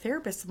my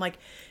therapist, I'm like,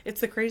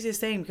 it's the craziest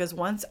thing, because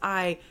once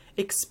I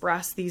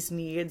expressed these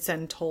needs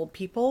and told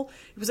people,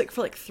 it was like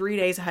for like 3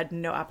 days, I had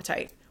no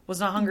appetite, was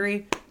not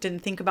hungry,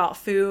 didn't think about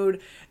food.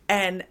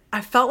 And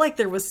I felt like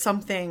there was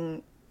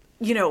something,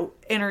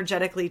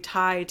 energetically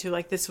tied to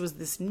like,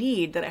 this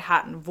need that I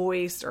hadn't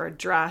voiced or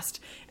addressed.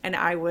 And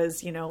I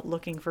was,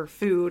 looking for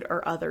food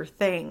or other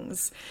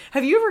things.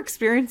 Have you ever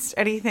experienced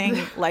anything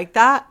like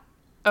that?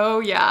 Oh,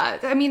 yeah.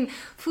 I mean,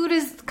 food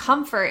is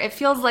comfort. It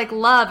feels like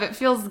love. It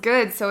feels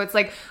good. So it's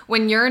like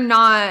when you're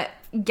not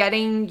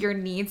getting your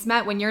needs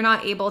met, when you're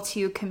not able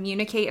to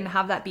communicate and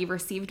have that be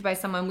received by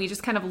someone, we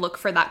just kind of look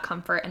for that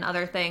comfort in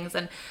other things.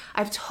 And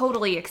I've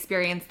totally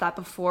experienced that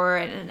before.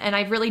 And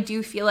I really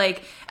do feel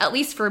like, at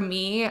least for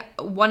me,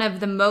 one of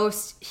the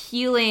most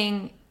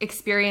healing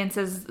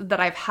experiences that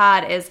I've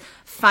had is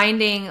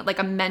finding like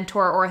a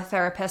mentor or a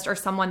therapist or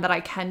someone that I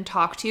can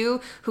talk to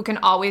who can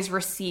always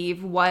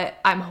receive what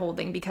I'm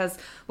holding. Because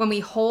when we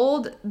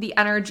hold the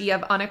energy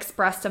of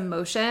unexpressed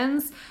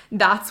emotions,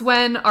 that's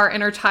when our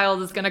inner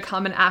child is going to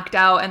come and act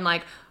out and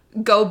like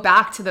go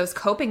back to those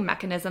coping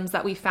mechanisms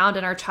that we found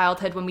in our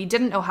childhood when we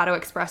didn't know how to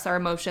express our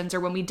emotions or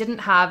when we didn't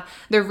have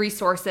the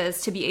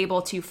resources to be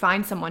able to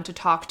find someone to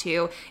talk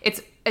to.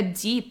 It's a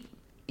deep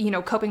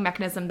coping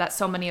mechanism that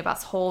so many of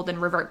us hold and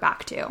revert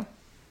back to.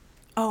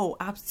 Oh,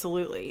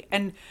 absolutely.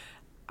 And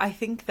I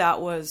think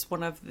that was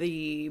one of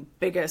the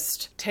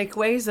biggest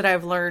takeaways that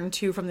I've learned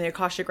too from the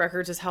Akashic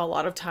Records, is how a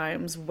lot of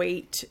times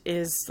weight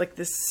is like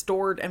this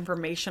stored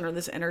information or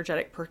this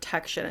energetic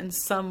protection. In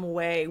some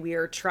way, we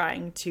are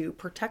trying to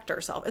protect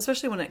ourselves,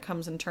 especially when it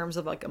comes in terms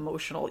of like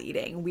emotional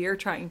eating. We are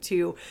trying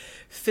to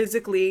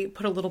physically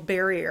put a little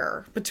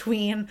barrier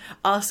between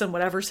us and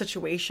whatever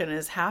situation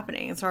is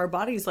happening. And so our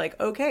body's like,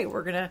 okay,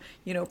 we're going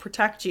to,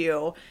 protect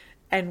you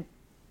and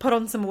put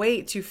on some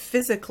weight to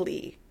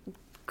physically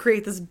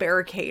create this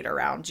barricade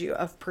around you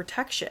of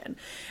protection.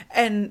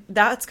 And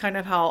that's kind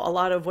of how a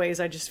lot of ways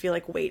I just feel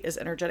like weight is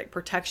energetic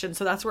protection.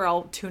 So that's where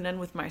I'll tune in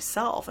with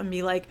myself and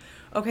be like,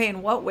 okay,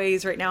 in what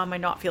ways right now am I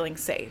not feeling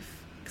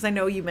safe? Because I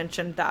know you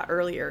mentioned that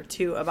earlier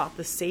too, about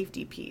the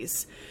safety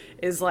piece,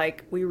 is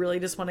like, we really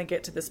just want to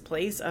get to this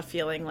place of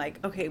feeling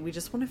like, okay, we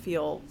just want to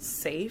feel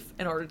safe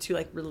in order to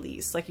like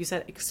release, like you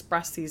said,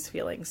 express these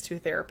feelings to a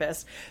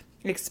therapist,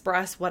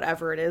 express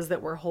whatever it is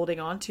that we're holding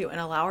on to, and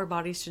allow our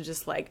bodies to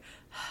just like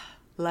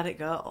let it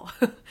go.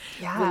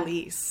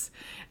 Release.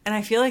 And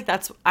I feel like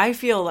that's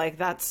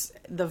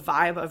the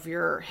vibe of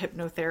your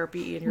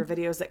hypnotherapy and your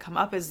videos that come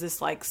up, is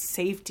this like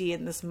safety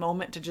in this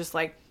moment to just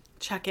like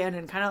check in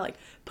and kind of like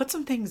put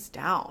some things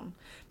down,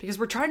 because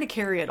we're trying to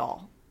carry it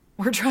all.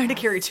 We're trying to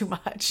carry too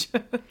much.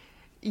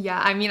 Yeah,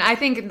 I mean, I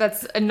think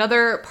that's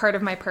another part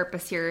of my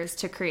purpose here is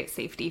to create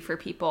safety for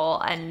people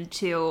and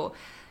to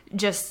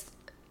just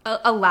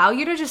allow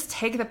you to just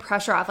take the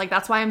pressure off. Like,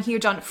 that's why I'm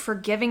huge on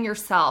forgiving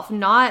yourself,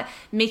 not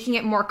making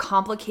it more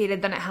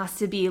complicated than it has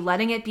to be,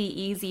 letting it be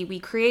easy. We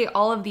create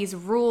all of these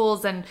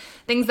rules and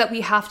things that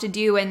we have to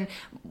do. And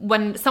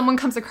when someone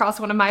comes across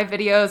one of my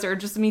videos or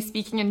just me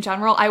speaking in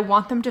general, I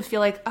want them to feel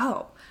like,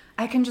 oh,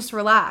 I can just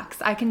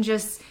relax. I can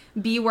just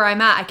be where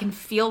I'm at. I can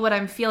feel what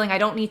I'm feeling. I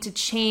don't need to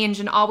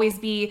change and always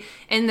be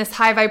in this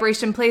high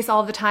vibration place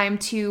all the time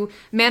to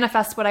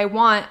manifest what I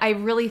want. I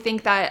really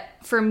think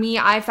that for me,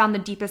 I found the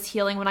deepest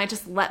healing when I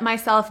just let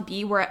myself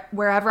be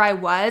wherever I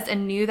was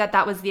and knew that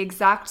that was the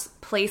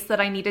exact place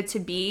that I needed to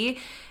be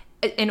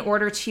in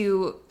order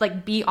to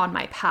like be on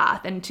my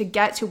path and to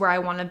get to where I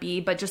want to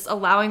be, but just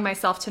allowing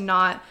myself to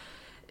not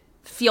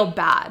feel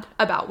bad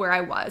about where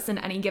I was in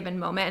any given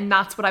moment. And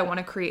that's what I want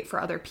to create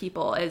for other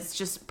people, is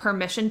just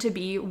permission to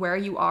be where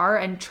you are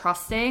and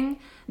trusting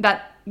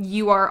that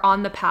you are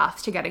on the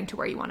path to getting to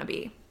where you want to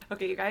be.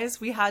 Okay, you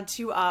guys, we had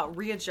to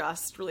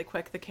readjust really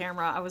quick the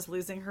camera. I was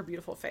losing her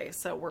beautiful face,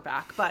 so we're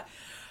back. But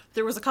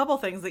there was a couple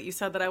things that you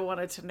said that I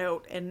wanted to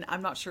note, and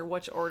I'm not sure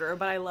which order,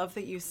 but I love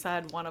that you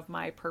said one of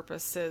my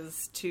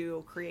purposes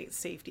to create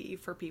safety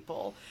for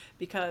people,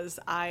 because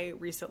I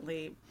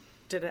recently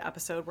did an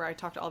episode where I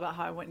talked all about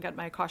how I went and got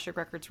my Akashic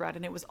Records read,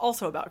 and it was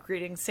also about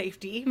creating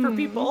safety for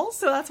people.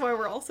 So that's why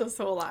we're also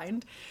so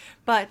aligned.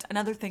 But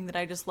another thing that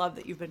I just love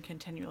that you've been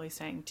continually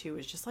saying too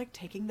is just like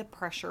taking the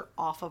pressure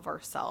off of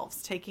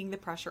ourselves, taking the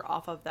pressure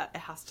off of that it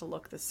has to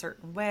look this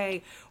certain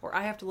way or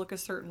I have to look a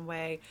certain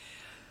way.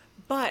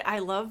 But I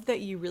love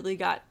that you really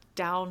got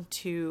down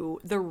to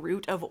the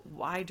root of,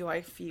 why do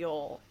I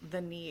feel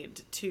the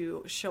need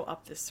to show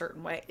up this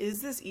certain way?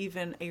 Is this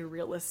even a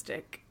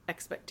realistic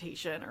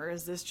expectation, or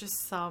is this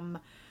just some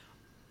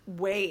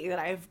way that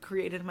I've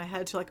created in my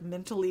head to like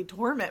mentally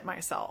torment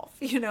myself?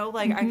 You know,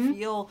 like I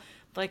feel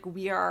like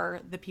we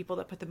are the people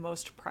that put the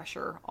most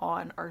pressure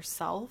on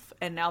ourselves.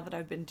 And now that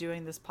I've been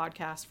doing this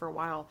podcast for a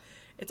while,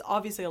 it's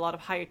obviously a lot of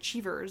high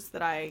achievers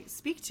that I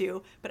speak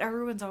to, but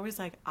everyone's always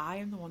like, I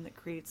am the one that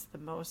creates the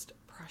most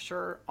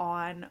pressure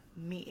on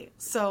me.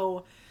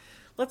 So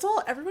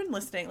everyone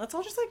listening, let's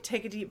all just like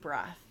take a deep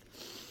breath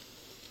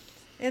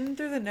in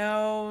through the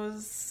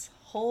nose,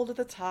 hold at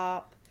the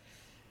top,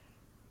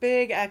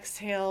 big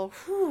exhale.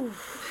 Whew,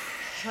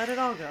 let it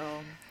all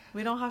go.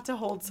 We don't have to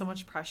hold so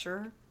much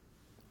pressure.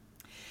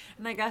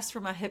 And I guess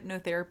from a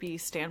hypnotherapy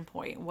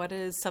standpoint, what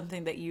is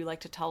something that you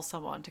like to tell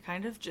someone to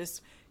kind of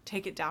just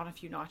take it down a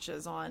few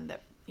notches on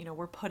that, you know,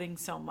 we're putting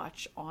so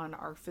much on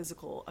our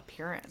physical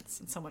appearance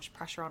and so much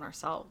pressure on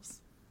ourselves?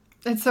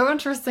 It's so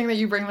interesting that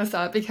you bring this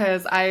up,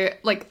 because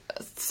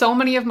so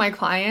many of my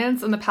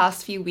clients in the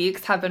past few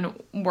weeks have been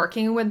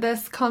working with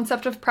this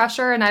concept of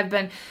pressure. And I've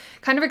been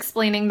kind of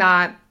explaining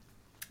that,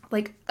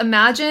 like,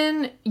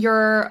 imagine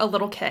you're a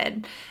little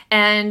kid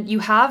and you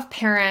have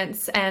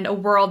parents and a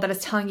world that is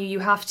telling you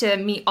have to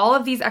meet all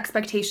of these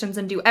expectations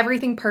and do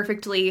everything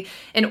perfectly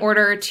in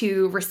order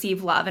to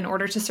receive love, in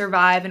order to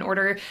survive, in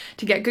order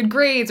to get good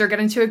grades or get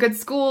into a good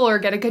school or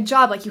get a good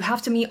job. Like, you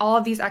have to meet all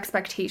of these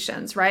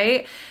expectations,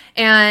 right?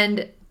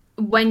 And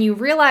when you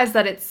realize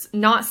that it's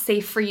not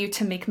safe for you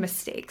to make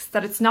mistakes,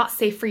 that it's not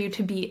safe for you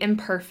to be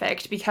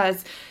imperfect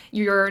because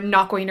you're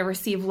not going to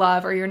receive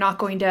love or you're not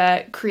going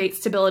to create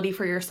stability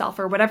for yourself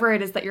or whatever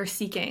it is that you're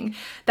seeking,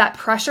 that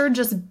pressure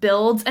just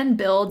builds and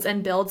builds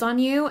and builds on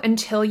you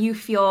until you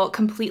feel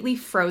completely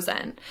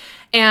frozen.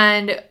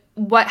 And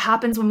what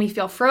happens when we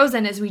feel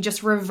frozen is we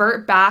just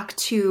revert back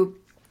to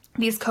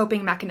these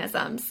coping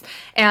mechanisms,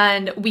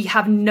 and we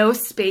have no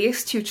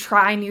space to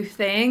try new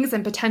things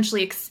and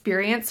potentially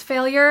experience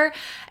failure.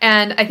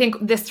 And I think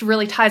this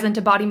really ties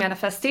into body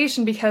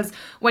manifestation, because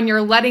when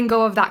you're letting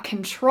go of that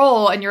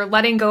control and you're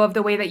letting go of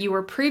the way that you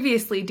were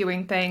previously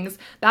doing things,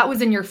 that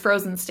was in your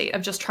frozen state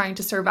of just trying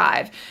to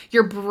survive.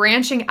 You're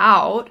branching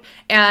out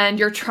and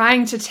you're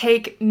trying to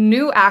take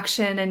new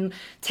action and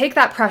take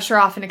that pressure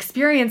off and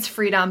experience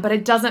freedom, but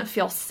it doesn't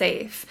feel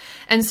safe.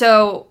 And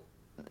so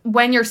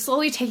when you're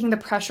slowly taking the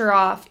pressure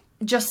off,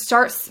 just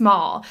start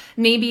small.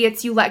 Maybe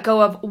it's you let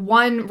go of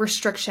one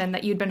restriction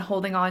that you'd been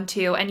holding on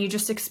to and you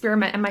just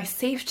experiment. Am I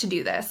safe to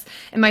do this?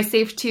 Am I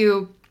safe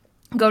to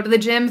go to the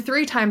gym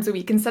 3 times a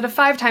week instead of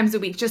 5 times a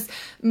week? Just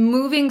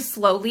moving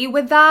slowly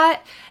with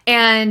that,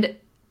 and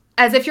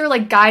as if you're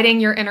like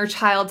guiding your inner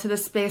child to the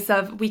space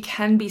of, we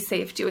can be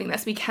safe doing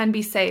this. We can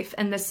be safe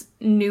in this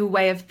new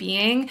way of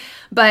being,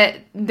 but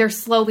they're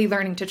slowly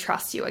learning to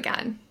trust you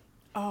again.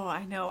 Oh,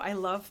 I know. I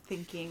love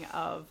thinking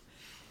of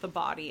the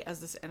body as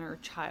this inner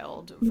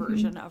child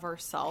version of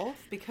ourself,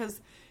 because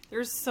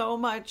there's so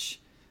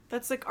much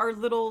That's like our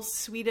little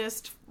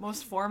sweetest,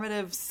 most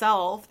formative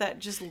self that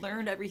just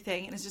learned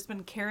everything and has just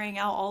been carrying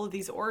out all of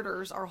these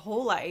orders our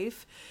whole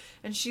life.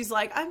 And she's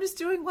like, I'm just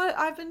doing what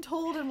I've been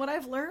told and what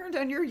I've learned,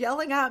 and you're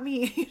yelling at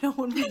me.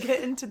 When we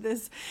get into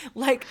this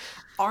like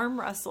arm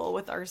wrestle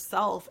with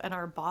ourself and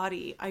our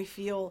body, I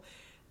feel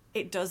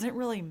it doesn't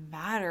really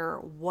matter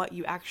what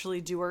you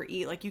actually do or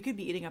eat. Like, you could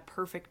be eating a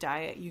perfect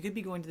diet, you could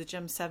be going to the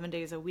gym 7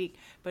 days a week,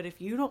 but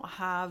if you don't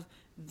have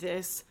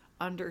this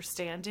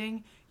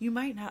understanding, you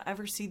might not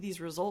ever see these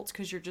results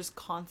because you're just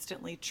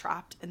constantly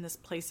trapped in this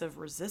place of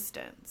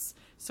resistance.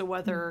 So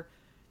no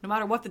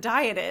matter what the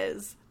diet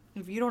is,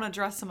 if you don't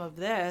address some of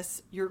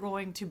this, you're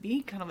going to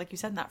be kind of, like you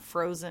said, in that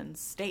frozen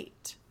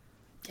state.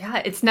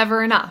 Yeah, it's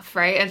never enough,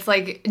 right? It's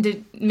like,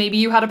 maybe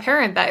you had a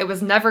parent that it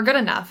was never good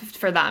enough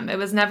for them. It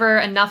was never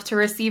enough to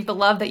receive the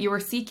love that you were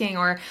seeking,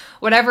 or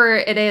whatever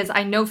it is.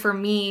 I know for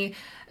me,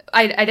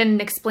 I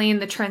didn't explain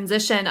the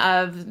transition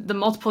of the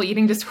multiple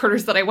eating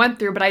disorders that I went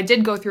through, but I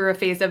did go through a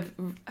phase of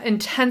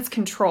intense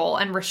control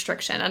and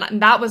restriction.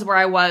 And that was where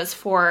I was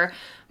for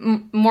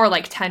more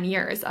like 10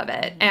 years of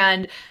it.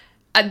 And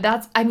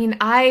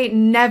I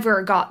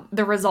never got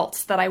the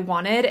results that I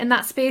wanted in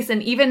that space.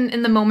 And even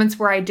in the moments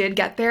where I did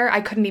get there,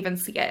 I couldn't even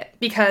see it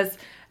because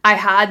I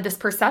had this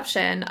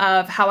perception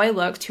of how I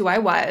looked, who I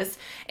was,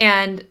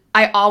 and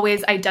I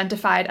always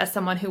identified as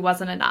someone who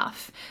wasn't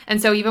enough.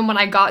 And so even when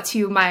I got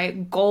to my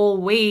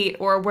goal weight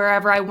or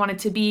wherever I wanted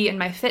to be in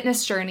my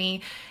fitness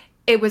journey,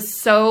 it was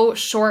so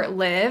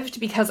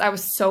short-lived because I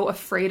was so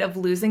afraid of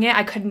losing it,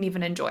 I couldn't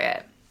even enjoy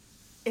it.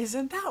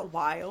 Isn't that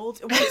wild?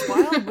 It's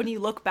wild when you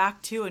look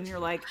back too and you're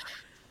like,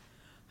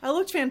 I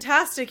looked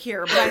fantastic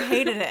here, but I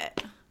hated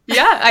it.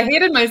 Yeah, I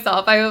hated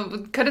myself. I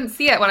couldn't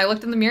see it. When I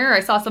looked in the mirror,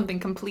 I saw something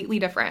completely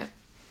different.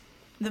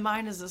 The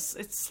mind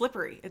it's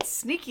slippery. It's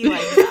sneaky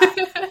like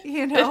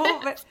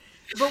that,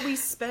 But we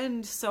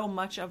spend so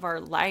much of our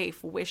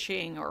life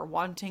wishing or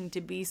wanting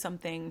to be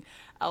something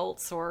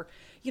else, or,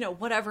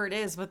 whatever it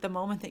is. But the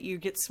moment that you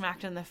get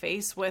smacked in the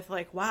face with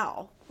like,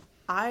 wow,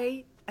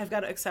 I've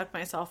got to accept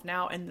myself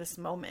now in this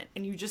moment.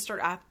 And you just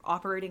start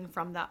operating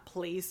from that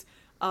place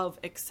of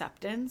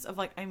acceptance of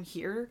like, I'm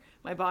here.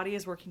 My body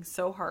is working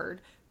so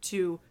hard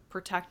to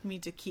protect me,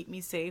 to keep me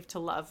safe, to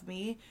love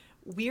me.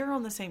 We are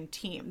on the same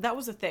team. That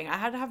was the thing. I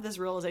had to have this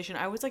realization.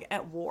 I was like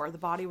at war. The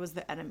body was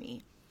the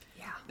enemy.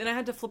 Yeah. Then I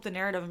had to flip the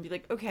narrative and be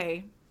like,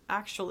 okay,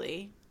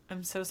 actually,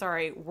 I'm so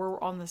sorry.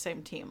 We're on the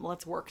same team.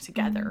 Let's work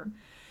together. Mm-hmm.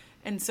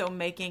 And so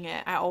making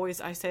it,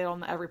 I say it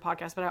on every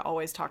podcast, but I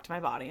always talk to my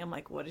body. I'm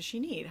like, what does she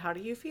need? How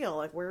do you feel?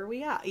 Like, where are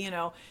we at?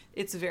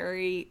 It's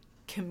very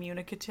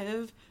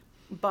communicative,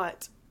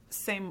 but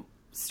same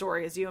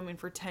story as you. I mean,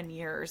 for 10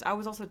 years, I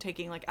was also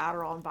taking like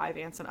Adderall and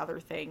Vyvanse and other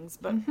things,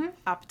 but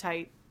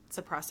appetite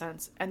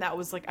suppressants. And that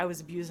was like, I was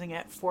abusing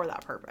it for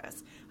that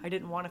purpose. I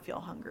didn't want to feel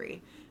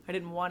hungry. I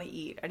didn't want to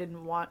eat. I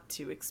didn't want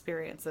to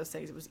experience those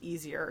things. It was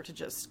easier to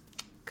just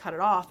cut it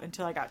off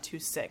until I got too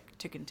sick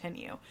to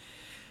continue.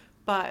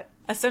 But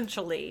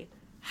essentially,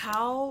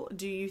 how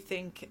do you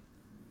think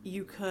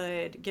you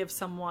could give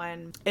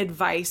someone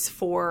advice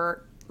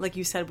for, like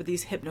you said, with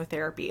these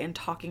hypnotherapy and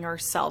talking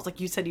ourselves? Like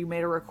you said, you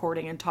made a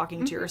recording and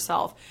talking to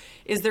yourself.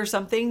 Is there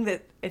something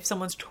that if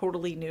someone's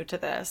totally new to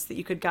this, that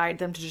you could guide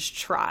them to just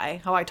try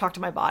how I talk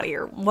to my body,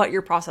 or what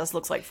your process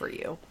looks like for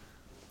you?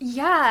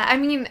 Yeah, I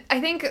mean,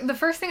 I think the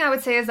first thing I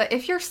would say is that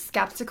if you're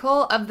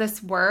skeptical of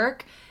this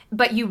work,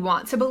 but you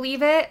want to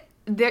believe it,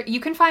 you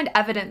can find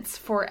evidence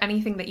for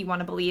anything that you want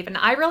to believe. And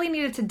I really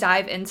needed to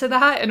dive into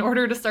that in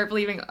order to start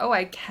believing, oh,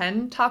 I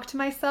can talk to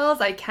my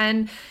cells. I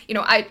can,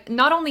 I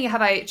not only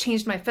have I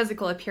changed my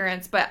physical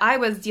appearance, but I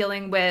was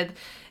dealing with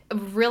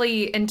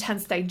really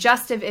intense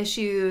digestive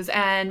issues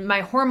and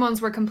my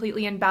hormones were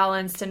completely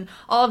imbalanced and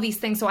all of these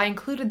things. So I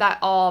included that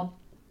all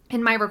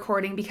in my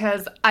recording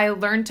because I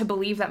learned to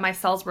believe that my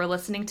cells were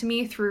listening to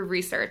me through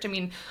research. I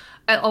mean,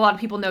 a lot of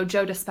people know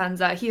Joe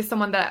Dispenza. He is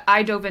someone that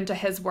I dove into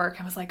his work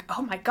and was like,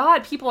 oh my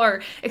God, people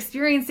are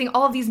experiencing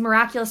all of these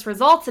miraculous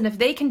results. And if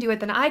they can do it,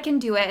 then I can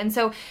do it. And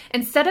so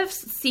instead of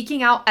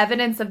seeking out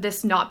evidence of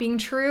this not being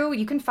true,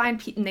 you can find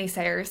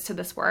naysayers to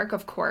this work,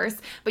 of course,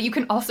 but you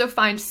can also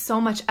find so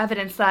much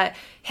evidence that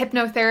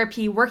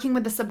hypnotherapy, working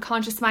with the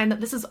subconscious mind,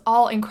 that this is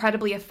all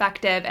incredibly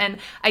effective. And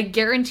I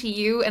guarantee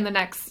you in the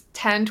next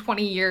 10,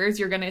 20 years,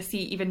 you're going to see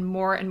even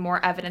more and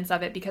more evidence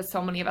of it because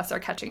so many of us are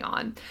catching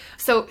on.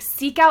 So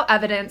seek out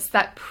evidence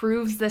that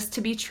proves this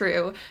to be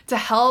true to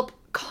help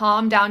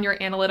calm down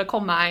your analytical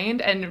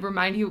mind and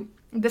remind you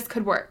this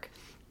could work.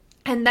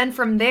 And then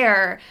from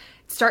there,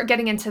 start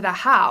getting into the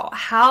how.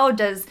 How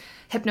does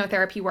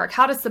hypnotherapy work?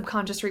 How does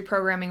subconscious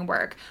reprogramming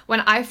work? When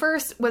I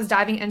first was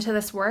diving into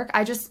this work,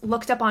 I just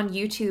looked up on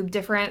YouTube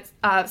different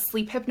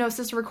sleep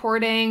hypnosis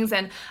recordings,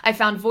 and I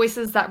found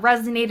voices that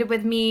resonated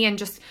with me and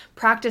just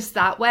practiced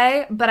that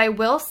way. But I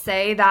will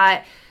say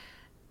that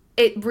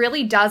it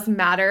really does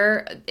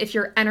matter if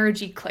your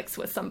energy clicks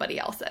with somebody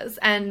else's.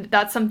 And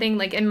that's something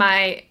like in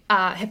my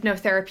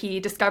hypnotherapy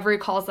discovery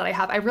calls that I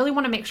have, I really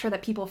want to make sure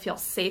that people feel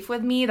safe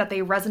with me, that they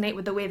resonate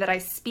with the way that I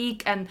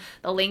speak and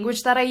the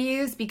language that I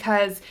use,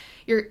 because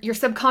your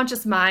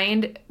subconscious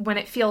mind, when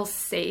it feels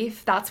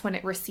safe, that's when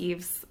it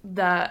receives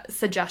the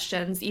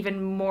suggestions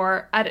even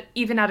at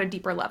a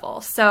deeper level.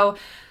 So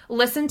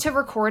listen to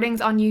recordings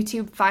on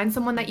YouTube, find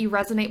someone that you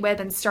resonate with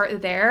and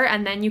start there.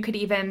 And then you could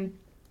even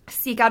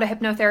seek out a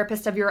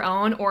hypnotherapist of your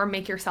own or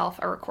make yourself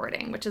a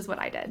recording, which is what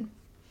I did.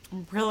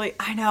 Really?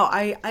 I know.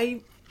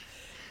 I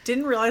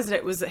didn't realize that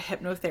it was a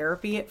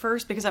hypnotherapy at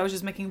first because I was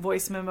just making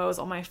voice memos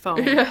on my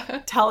phone,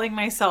 telling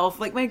myself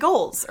like my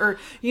goals or,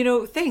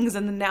 things.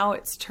 And then now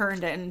it's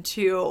turned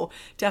into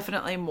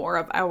definitely more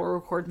of I will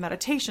record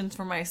meditations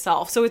for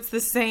myself. So it's the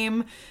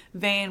same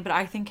vein, but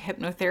I think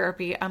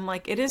hypnotherapy, I'm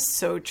like, it is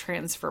so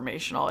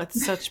transformational.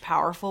 It's such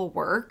powerful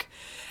work.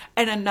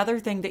 And another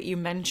thing that you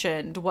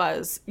mentioned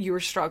was you were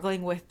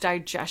struggling with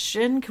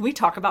digestion. Can we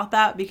talk about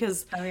that?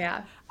 Because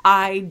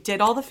I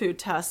did all the food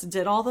tests,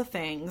 did all the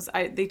things.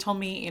 They told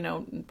me,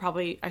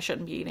 probably I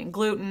shouldn't be eating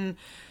gluten.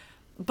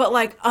 But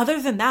like,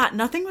 other than that,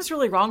 nothing was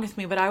really wrong with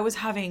me, but I was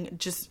having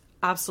just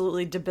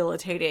absolutely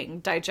debilitating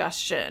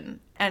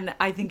digestion. And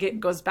I think it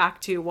goes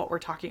back to what we're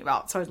talking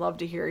about. So I'd love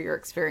to hear your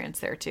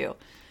experience there too.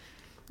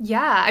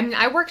 Yeah, I mean,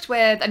 I worked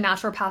with a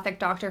naturopathic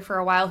doctor for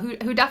a while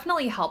who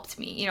definitely helped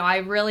me. I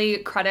really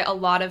credit a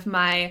lot of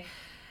my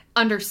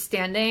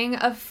understanding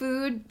of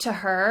food to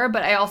her,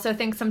 but I also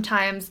think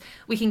sometimes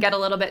we can get a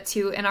little bit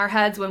too in our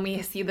heads when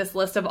we see this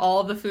list of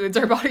all of the foods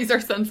our bodies are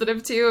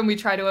sensitive to, and we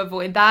try to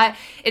avoid that.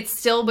 It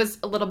still was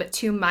a little bit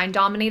too mind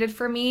dominated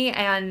for me,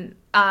 and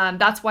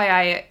that's why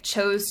I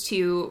chose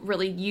to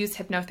really use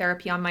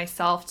hypnotherapy on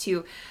myself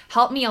to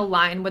help me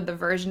align with the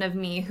version of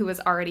me who is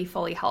already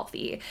fully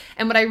healthy.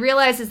 And what I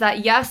realized is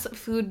that yes,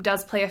 food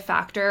does play a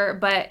factor,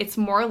 but it's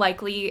more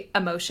likely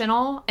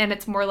emotional, and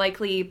it's more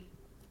likely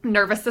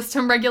nervous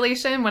system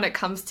regulation when it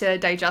comes to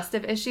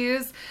digestive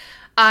issues.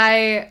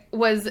 I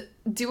was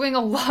doing a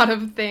lot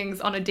of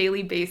things on a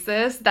daily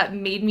basis that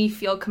made me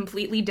feel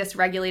completely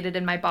dysregulated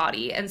in my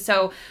body. And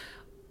so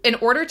in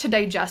order to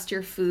digest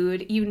your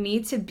food, you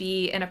need to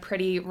be in a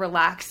pretty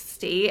relaxed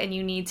state, and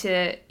you need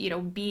to,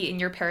 be in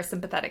your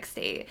parasympathetic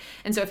state.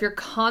 And so if you're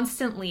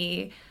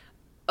constantly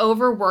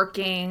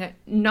overworking,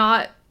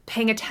 not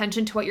paying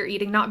attention to what you're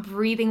eating, not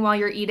breathing while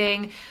you're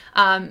eating,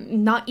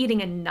 not eating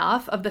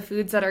enough of the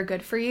foods that are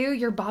good for you,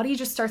 your body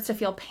just starts to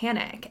feel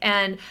panic.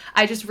 And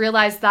I just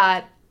realized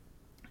that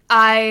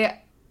I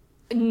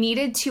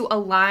needed to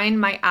align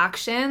my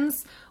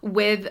actions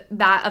with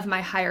that of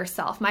my higher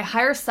self. My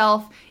higher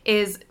self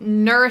is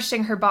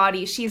nourishing her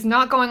body. She's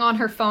not going on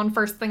her phone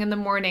first thing in the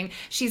morning.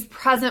 She's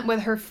present with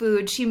her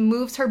food. She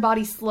moves her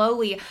body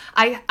slowly.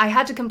 I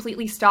had to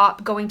completely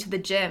stop going to the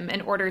gym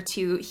in order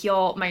to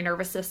heal my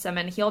nervous system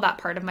and heal that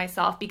part of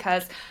myself,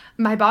 because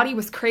my body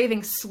was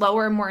craving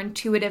slower, more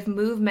intuitive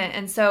movement.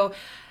 And so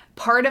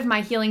part of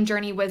my healing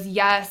journey was,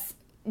 yes,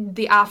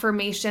 the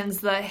affirmations,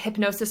 the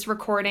hypnosis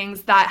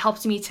recordings that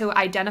helped me to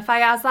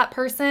identify as that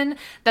person,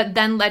 that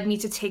then led me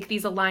to take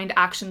these aligned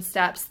action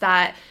steps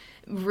that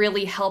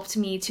really helped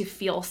me to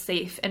feel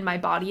safe in my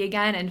body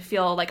again and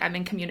feel like I'm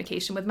in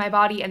communication with my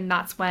body. And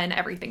that's when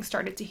everything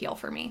started to heal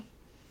for me.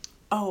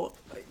 Oh,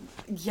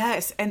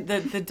 yes. And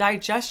the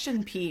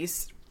digestion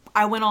piece,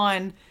 I went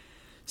on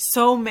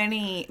so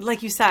many,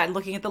 like you said,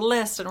 looking at the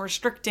list and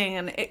restricting,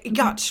 and it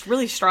got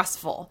really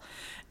stressful.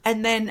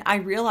 And then I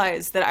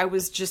realized that I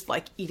was just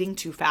like eating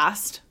too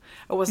fast.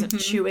 I wasn't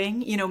chewing,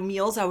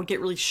 meals. I would get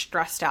really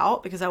stressed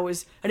out because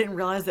I didn't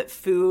realize that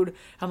food,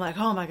 I'm like,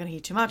 oh, am I going to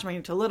eat too much? Am I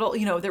going to eat too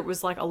little? There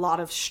was like a lot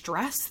of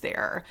stress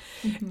there.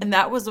 And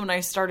that was when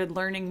I started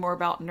learning more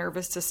about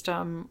nervous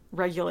system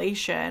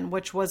regulation,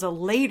 which was a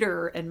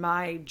later in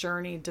my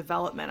journey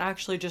development. I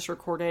actually just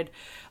recorded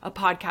a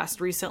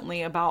podcast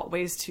recently about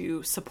ways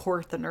to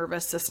support the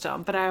nervous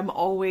system, but I'm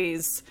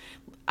always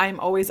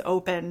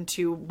open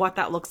to what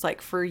that looks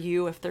like for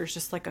you. If there's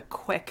just like a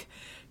quick,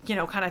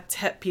 kind of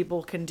tip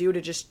people can do to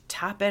just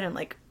tap in and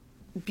like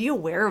be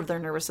aware of their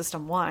nervous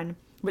system, one,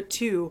 but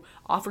two,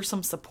 offer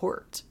some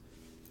support.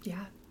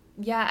 Yeah.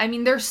 Yeah, I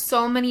mean, there's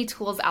so many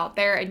tools out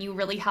there, and you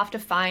really have to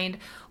find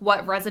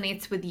what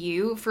resonates with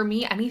you. For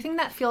me, anything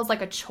that feels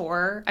like a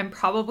chore, I'm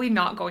probably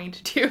not going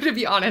to do, to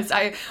be honest.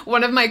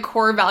 One of my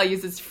core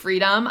values is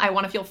freedom. I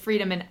want to feel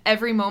freedom in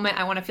every moment.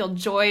 I want to feel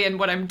joy in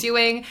what I'm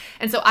doing.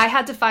 And so I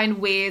had to find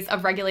ways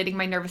of regulating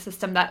my nervous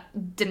system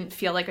that didn't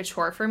feel like a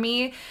chore for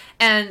me.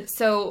 And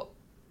so,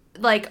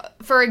 like,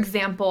 for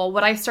example,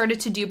 what I started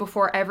to do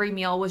before every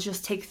meal was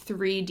just take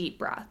 3 deep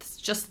breaths,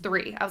 just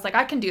 3. I was like,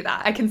 I can do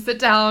that. I can sit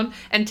down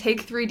and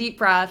take 3 deep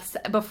breaths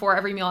before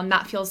every meal, and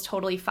that feels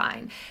totally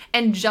fine.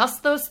 And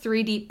just those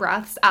 3 deep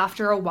breaths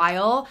after a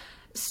while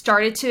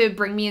started to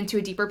bring me into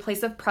a deeper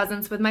place of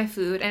presence with my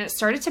food, and it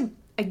started to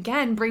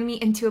again bring me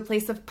into a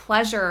place of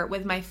pleasure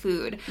with my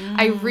food.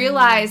 I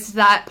realized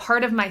that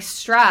part of my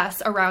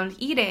stress around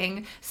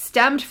eating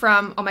stemmed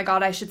from, oh my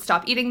God, I should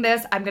stop eating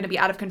this. I'm going to be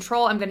out of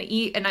control. I'm going to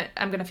eat and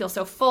I'm going to feel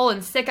so full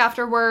and sick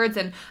afterwards,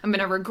 and I'm going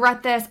to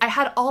regret this. I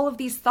had all of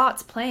these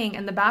thoughts playing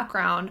in the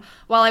background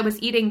while I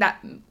was eating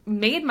that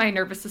made my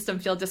nervous system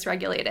feel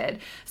dysregulated.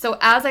 So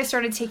as I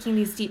started taking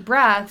these deep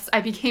breaths,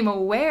 I became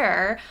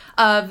aware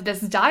of this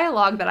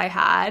dialogue that I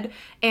had,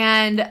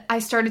 and I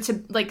started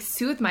to like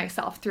soothe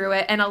myself through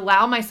it and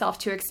allow myself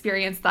to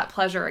experience that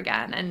pleasure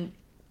again. And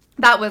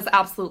that was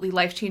absolutely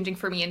life-changing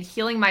for me in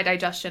healing my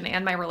digestion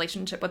and my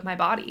relationship with my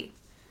body.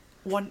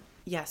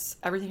 Yes,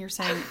 everything you're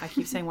saying, I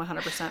keep saying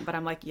 100%, but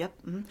I'm like, yep.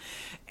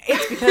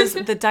 It's because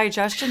the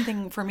digestion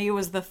thing for me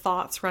was the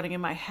thoughts running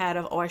in my head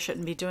of, oh, I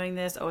shouldn't be doing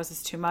this. Oh, is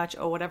this too much?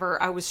 Oh,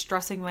 whatever. I was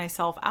stressing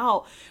myself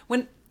out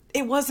when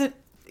it wasn't,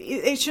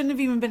 it shouldn't have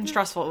even been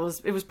stressful.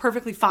 It was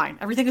perfectly fine.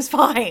 Everything is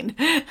fine.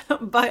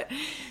 But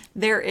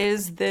there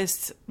is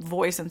this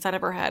voice inside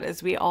of our head,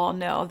 as we all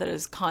know, that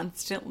is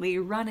constantly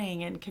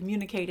running and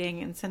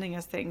communicating and sending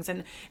us things.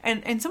 And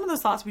some of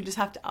those thoughts we just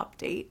have to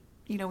update.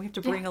 You know, we have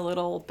to bring a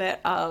little bit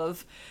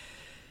of,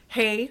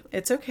 hey,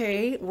 it's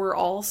okay. We're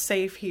all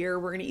safe here.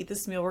 We're going to eat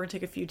this meal. We're going to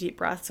take a few deep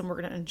breaths and we're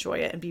going to enjoy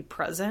it and be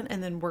present.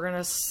 And then we're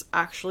going to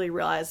actually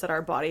realize that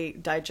our body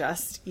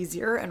digests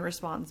easier and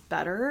responds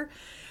better.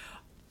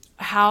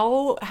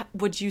 How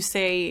would you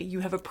say you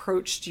have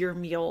approached your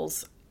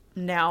meals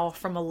now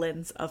from a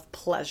lens of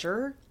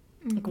pleasure?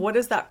 Like, what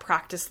does that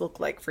practice look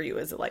like for you?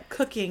 Is it like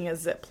cooking?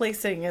 Is it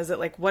placing? Is it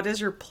like, what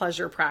is your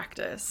pleasure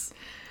practice?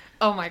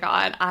 Oh my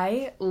God,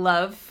 I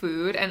love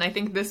food. And I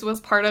think this was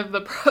part of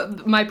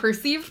my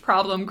perceived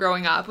problem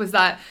growing up, was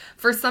that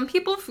for some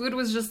people, food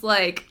was just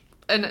like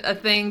a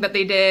thing that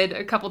they did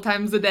a couple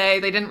times a day.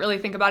 They didn't really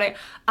think about it.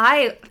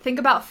 I think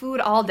about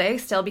food all day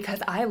still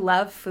because I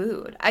love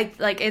food.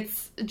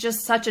 It's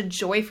just such a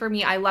joy for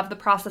me. I love the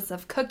process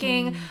of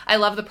cooking. I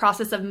love the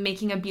process of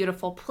making a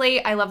beautiful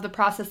plate. I love the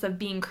process of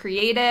being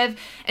creative.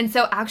 And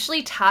so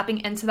actually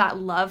tapping into that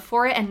love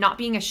for it and not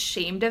being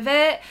ashamed of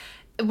it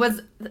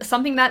was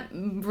something that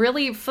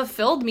really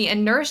fulfilled me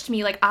and nourished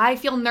me. Like, I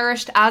feel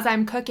nourished as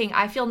I'm cooking.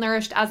 I feel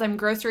nourished as I'm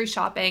grocery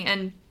shopping.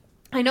 And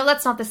I know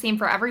that's not the same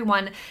for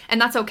everyone, and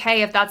that's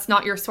okay if that's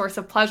not your source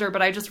of pleasure,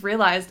 but I just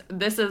realized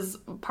this is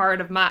part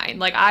of mine.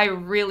 Like, I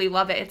really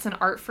love it. It's an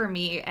art for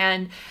me.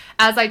 And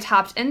as I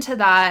tapped into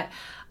that,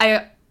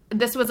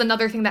 this was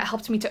another thing that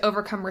helped me to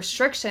overcome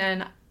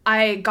restriction.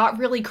 I got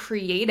really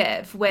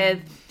creative with,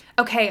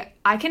 okay,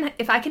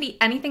 if I can eat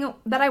anything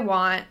that I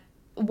want,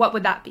 what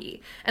would that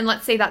be? And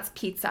let's say that's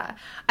pizza.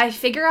 I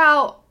figure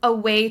out a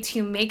way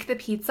to make the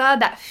pizza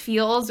that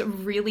feels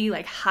really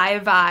like high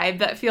vibe,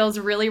 that feels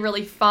really,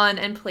 really fun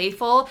and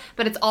playful,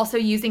 but it's also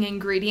using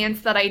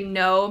ingredients that I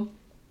know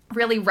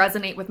really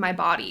resonate with my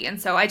body.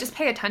 And so I just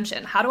pay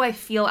attention. How do I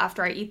feel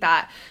after I eat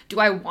that?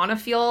 Do I want to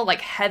feel like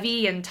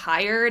heavy and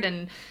tired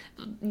and,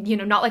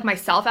 not like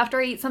myself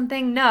after I eat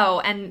something? No.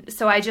 And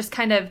so I just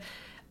kind of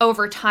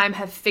over time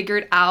have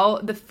figured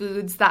out the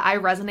foods that I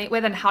resonate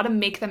with and how to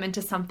make them into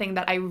something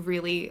that I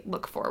really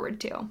look forward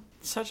to.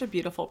 Such a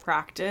beautiful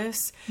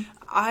practice.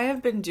 I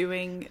have been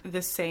doing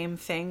the same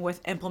thing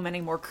with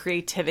implementing more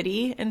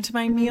creativity into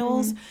my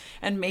meals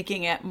and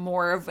making it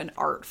more of an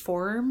art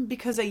form,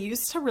 because I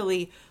used to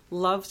really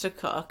love to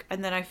cook,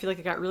 and then I feel like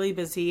I got really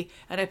busy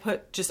and I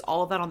put just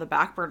all of that on the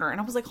back burner,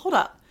 and I was like, hold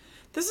up.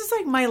 This is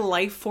like my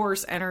life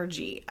force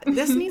energy.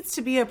 This needs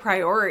to be a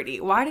priority.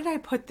 Why did I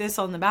put this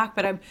on the back?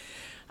 But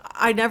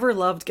I never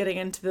loved getting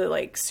into the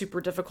like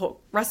super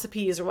difficult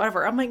recipes or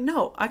whatever. I'm like,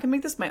 no, I can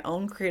make this my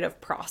own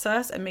creative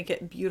process and make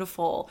it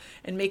beautiful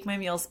and make my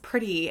meals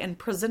pretty and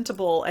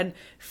presentable and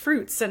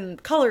fruits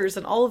and colors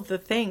and all of the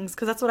things,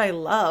 because that's what I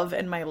love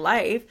in my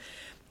life.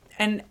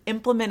 And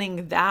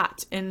implementing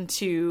that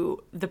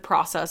into the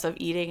process of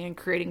eating and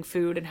creating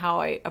food and how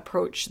I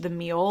approach the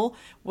meal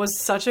was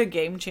such a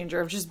game changer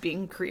of just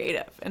being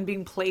creative and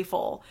being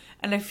playful.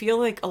 And I feel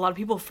like a lot of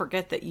people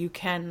forget that you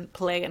can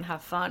play and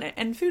have fun.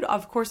 And food,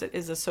 of course, it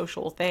is a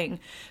social thing,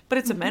 but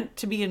it's meant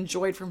to be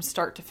enjoyed from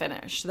start to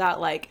finish. That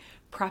like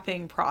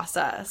prepping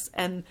process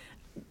and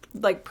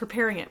like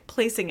preparing it,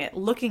 placing it,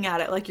 looking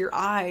at it, like your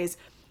eyes.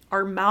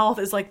 Our mouth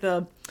is like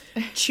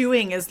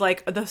chewing is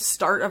like the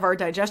start of our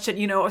digestion,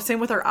 same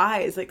with our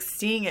eyes, like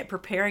seeing it,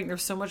 preparing.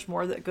 There's so much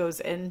more that goes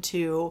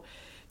into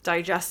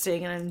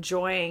digesting and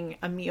enjoying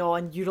a meal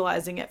and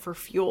utilizing it for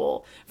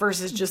fuel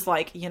versus just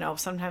like,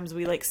 sometimes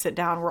we like sit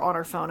down, we're on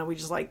our phone and we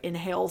just like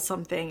inhale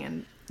something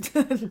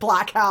and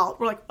black out.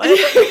 We're like, what?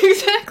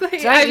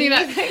 Exactly. I mean,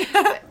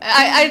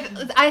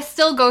 I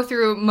still go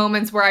through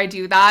moments where I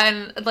do that,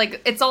 and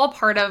like, it's all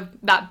part of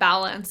that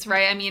balance,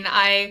 right? I mean,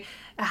 I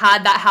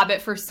had that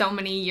habit for so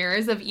many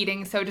years of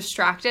eating so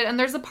distracted, and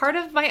there's a part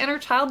of my inner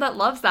child that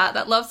loves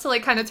to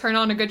like kind of turn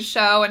on a good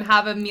show and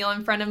have a meal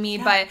in front of me,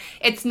 but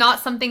it's not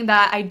something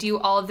that I do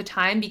all of the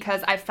time,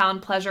 because I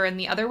found pleasure in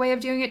the other way of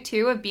doing it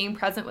too, of being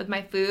present with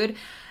my food.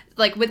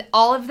 Like with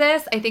all of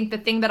this, I think the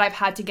thing that I've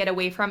had to get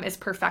away from is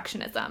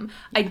perfectionism.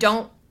 I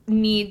don't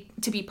need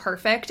to be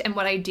perfect in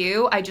what I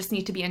do. I just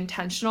need to be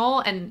intentional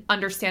and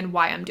understand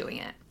why I'm doing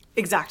it.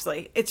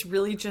 Exactly. It's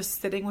really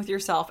just sitting with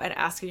yourself and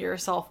asking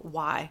yourself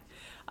why.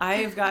 I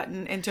have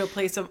gotten into a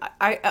place of,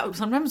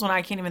 sometimes when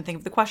I can't even think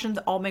of the questions,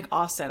 I'll make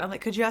Austin. I'm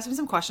like, could you ask me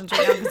some questions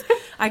right now? Because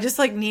I just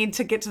like need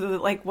to get to the,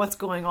 like, what's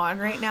going on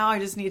right now. I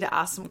just need to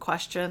ask some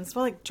questions.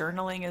 But like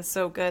journaling is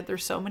so good.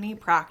 There's so many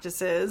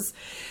practices.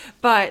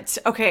 But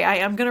okay, I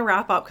am going to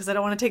wrap up because I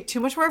don't want to take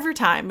too much more of your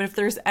time. But if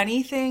there's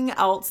anything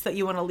else that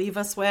you want to leave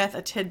us with,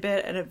 a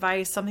tidbit, an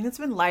advice, something that's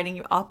been lighting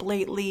you up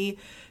lately,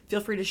 feel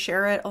free to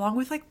share it, along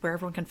with like where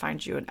everyone can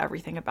find you and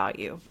everything about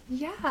you.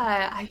 Yeah,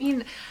 I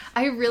mean,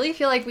 I really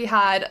feel like we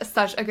had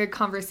such a good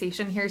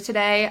conversation here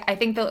today. I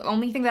think the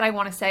only thing that I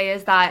want to say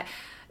is that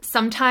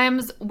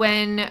sometimes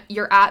when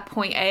you're at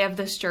point A of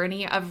this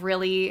journey of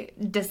really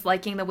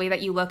disliking the way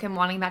that you look and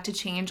wanting that to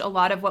change, a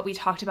lot of what we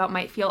talked about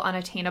might feel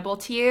unattainable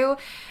to you.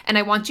 And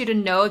I want you to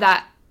know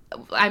that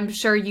I'm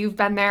sure you've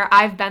been there,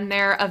 I've been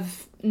there,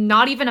 of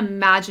not even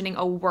imagining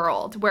a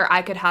world where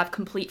I could have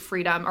complete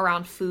freedom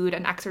around food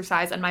and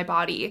exercise and my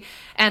body.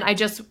 And I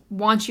just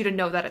want you to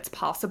know that it's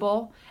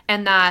possible,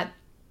 and that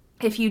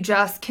if you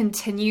just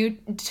continue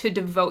to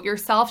devote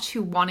yourself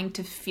to wanting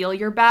to feel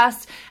your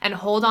best and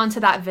hold on to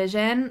that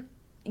vision,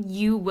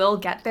 you will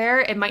get there.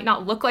 It might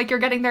not look like you're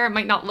getting there. It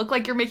might not look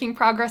like you're making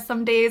progress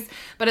some days,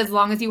 but as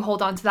long as you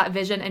hold on to that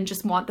vision and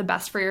just want the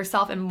best for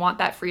yourself and want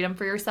that freedom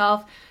for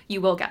yourself,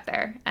 you will get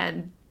there.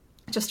 And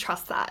just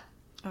trust that.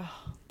 Oh,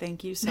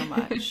 thank you so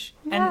much.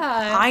 Yeah. And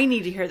I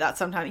need to hear that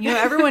sometime.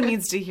 Everyone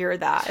needs to hear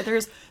that.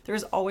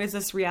 There's always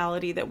this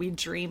reality that we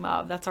dream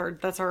of. That's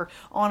our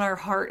on our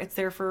heart. It's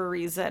there for a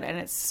reason, and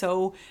it's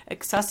so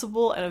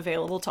accessible and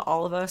available to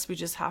all of us. We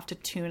just have to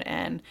tune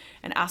in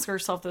and ask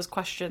ourselves those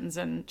questions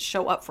and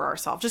show up for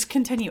ourselves. Just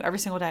continue every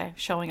single day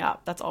showing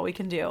up. That's all we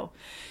can do.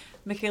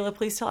 Micaela,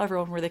 please tell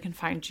everyone where they can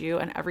find you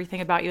and everything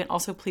about you. And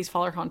also please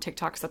follow her on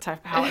TikTok, because that's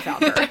how I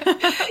found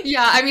her.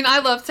 Yeah, I mean, I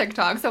love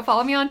TikTok. So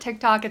follow me on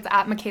TikTok. It's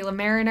at Micaela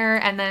Mariner.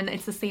 And then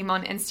it's the same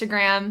on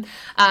Instagram.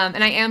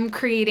 And I am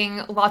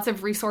creating lots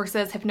of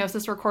resources,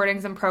 hypnosis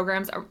recordings, and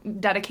programs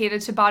dedicated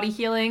to body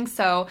healing.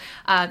 So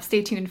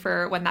stay tuned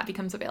for when that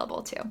becomes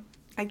available too.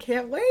 I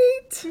can't wait.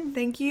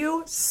 Thank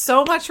you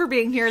so much for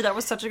being here. That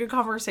was such a good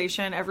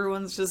conversation.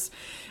 Everyone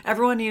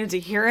needed to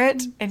hear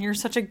it, and you're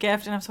such a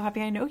gift, and I'm so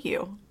happy I know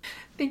you.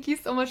 Thank you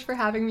so much for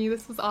having me.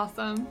 This was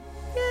awesome.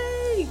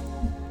 Yay!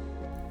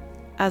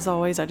 As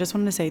always, I just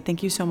wanted to say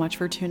thank you so much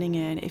for tuning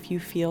in. If you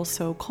feel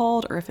so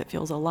called, or if it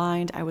feels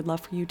aligned, I would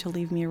love for you to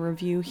leave me a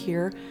review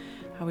here.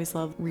 I always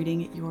love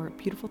reading your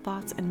beautiful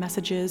thoughts and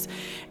messages.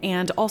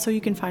 And also you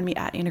can find me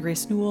at Anna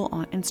Grace Newell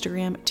on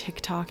Instagram,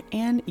 TikTok,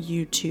 and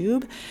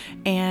YouTube.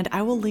 And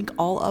I will link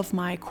all of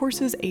my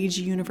courses,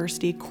 AG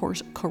University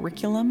course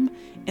curriculum,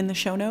 in the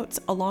show notes,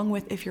 along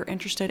with if you're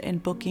interested in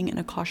booking an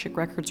Akashic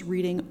Records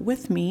reading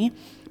with me.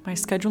 My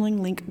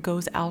scheduling link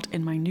goes out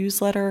in my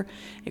newsletter.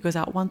 It goes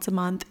out once a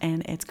month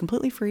and it's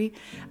completely free.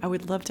 I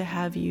would love to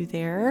have you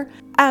there.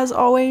 As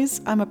always,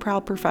 I'm a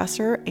proud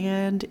professor,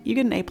 and you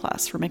get an A+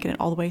 for making it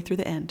all the way through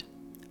the end.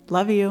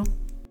 Love you.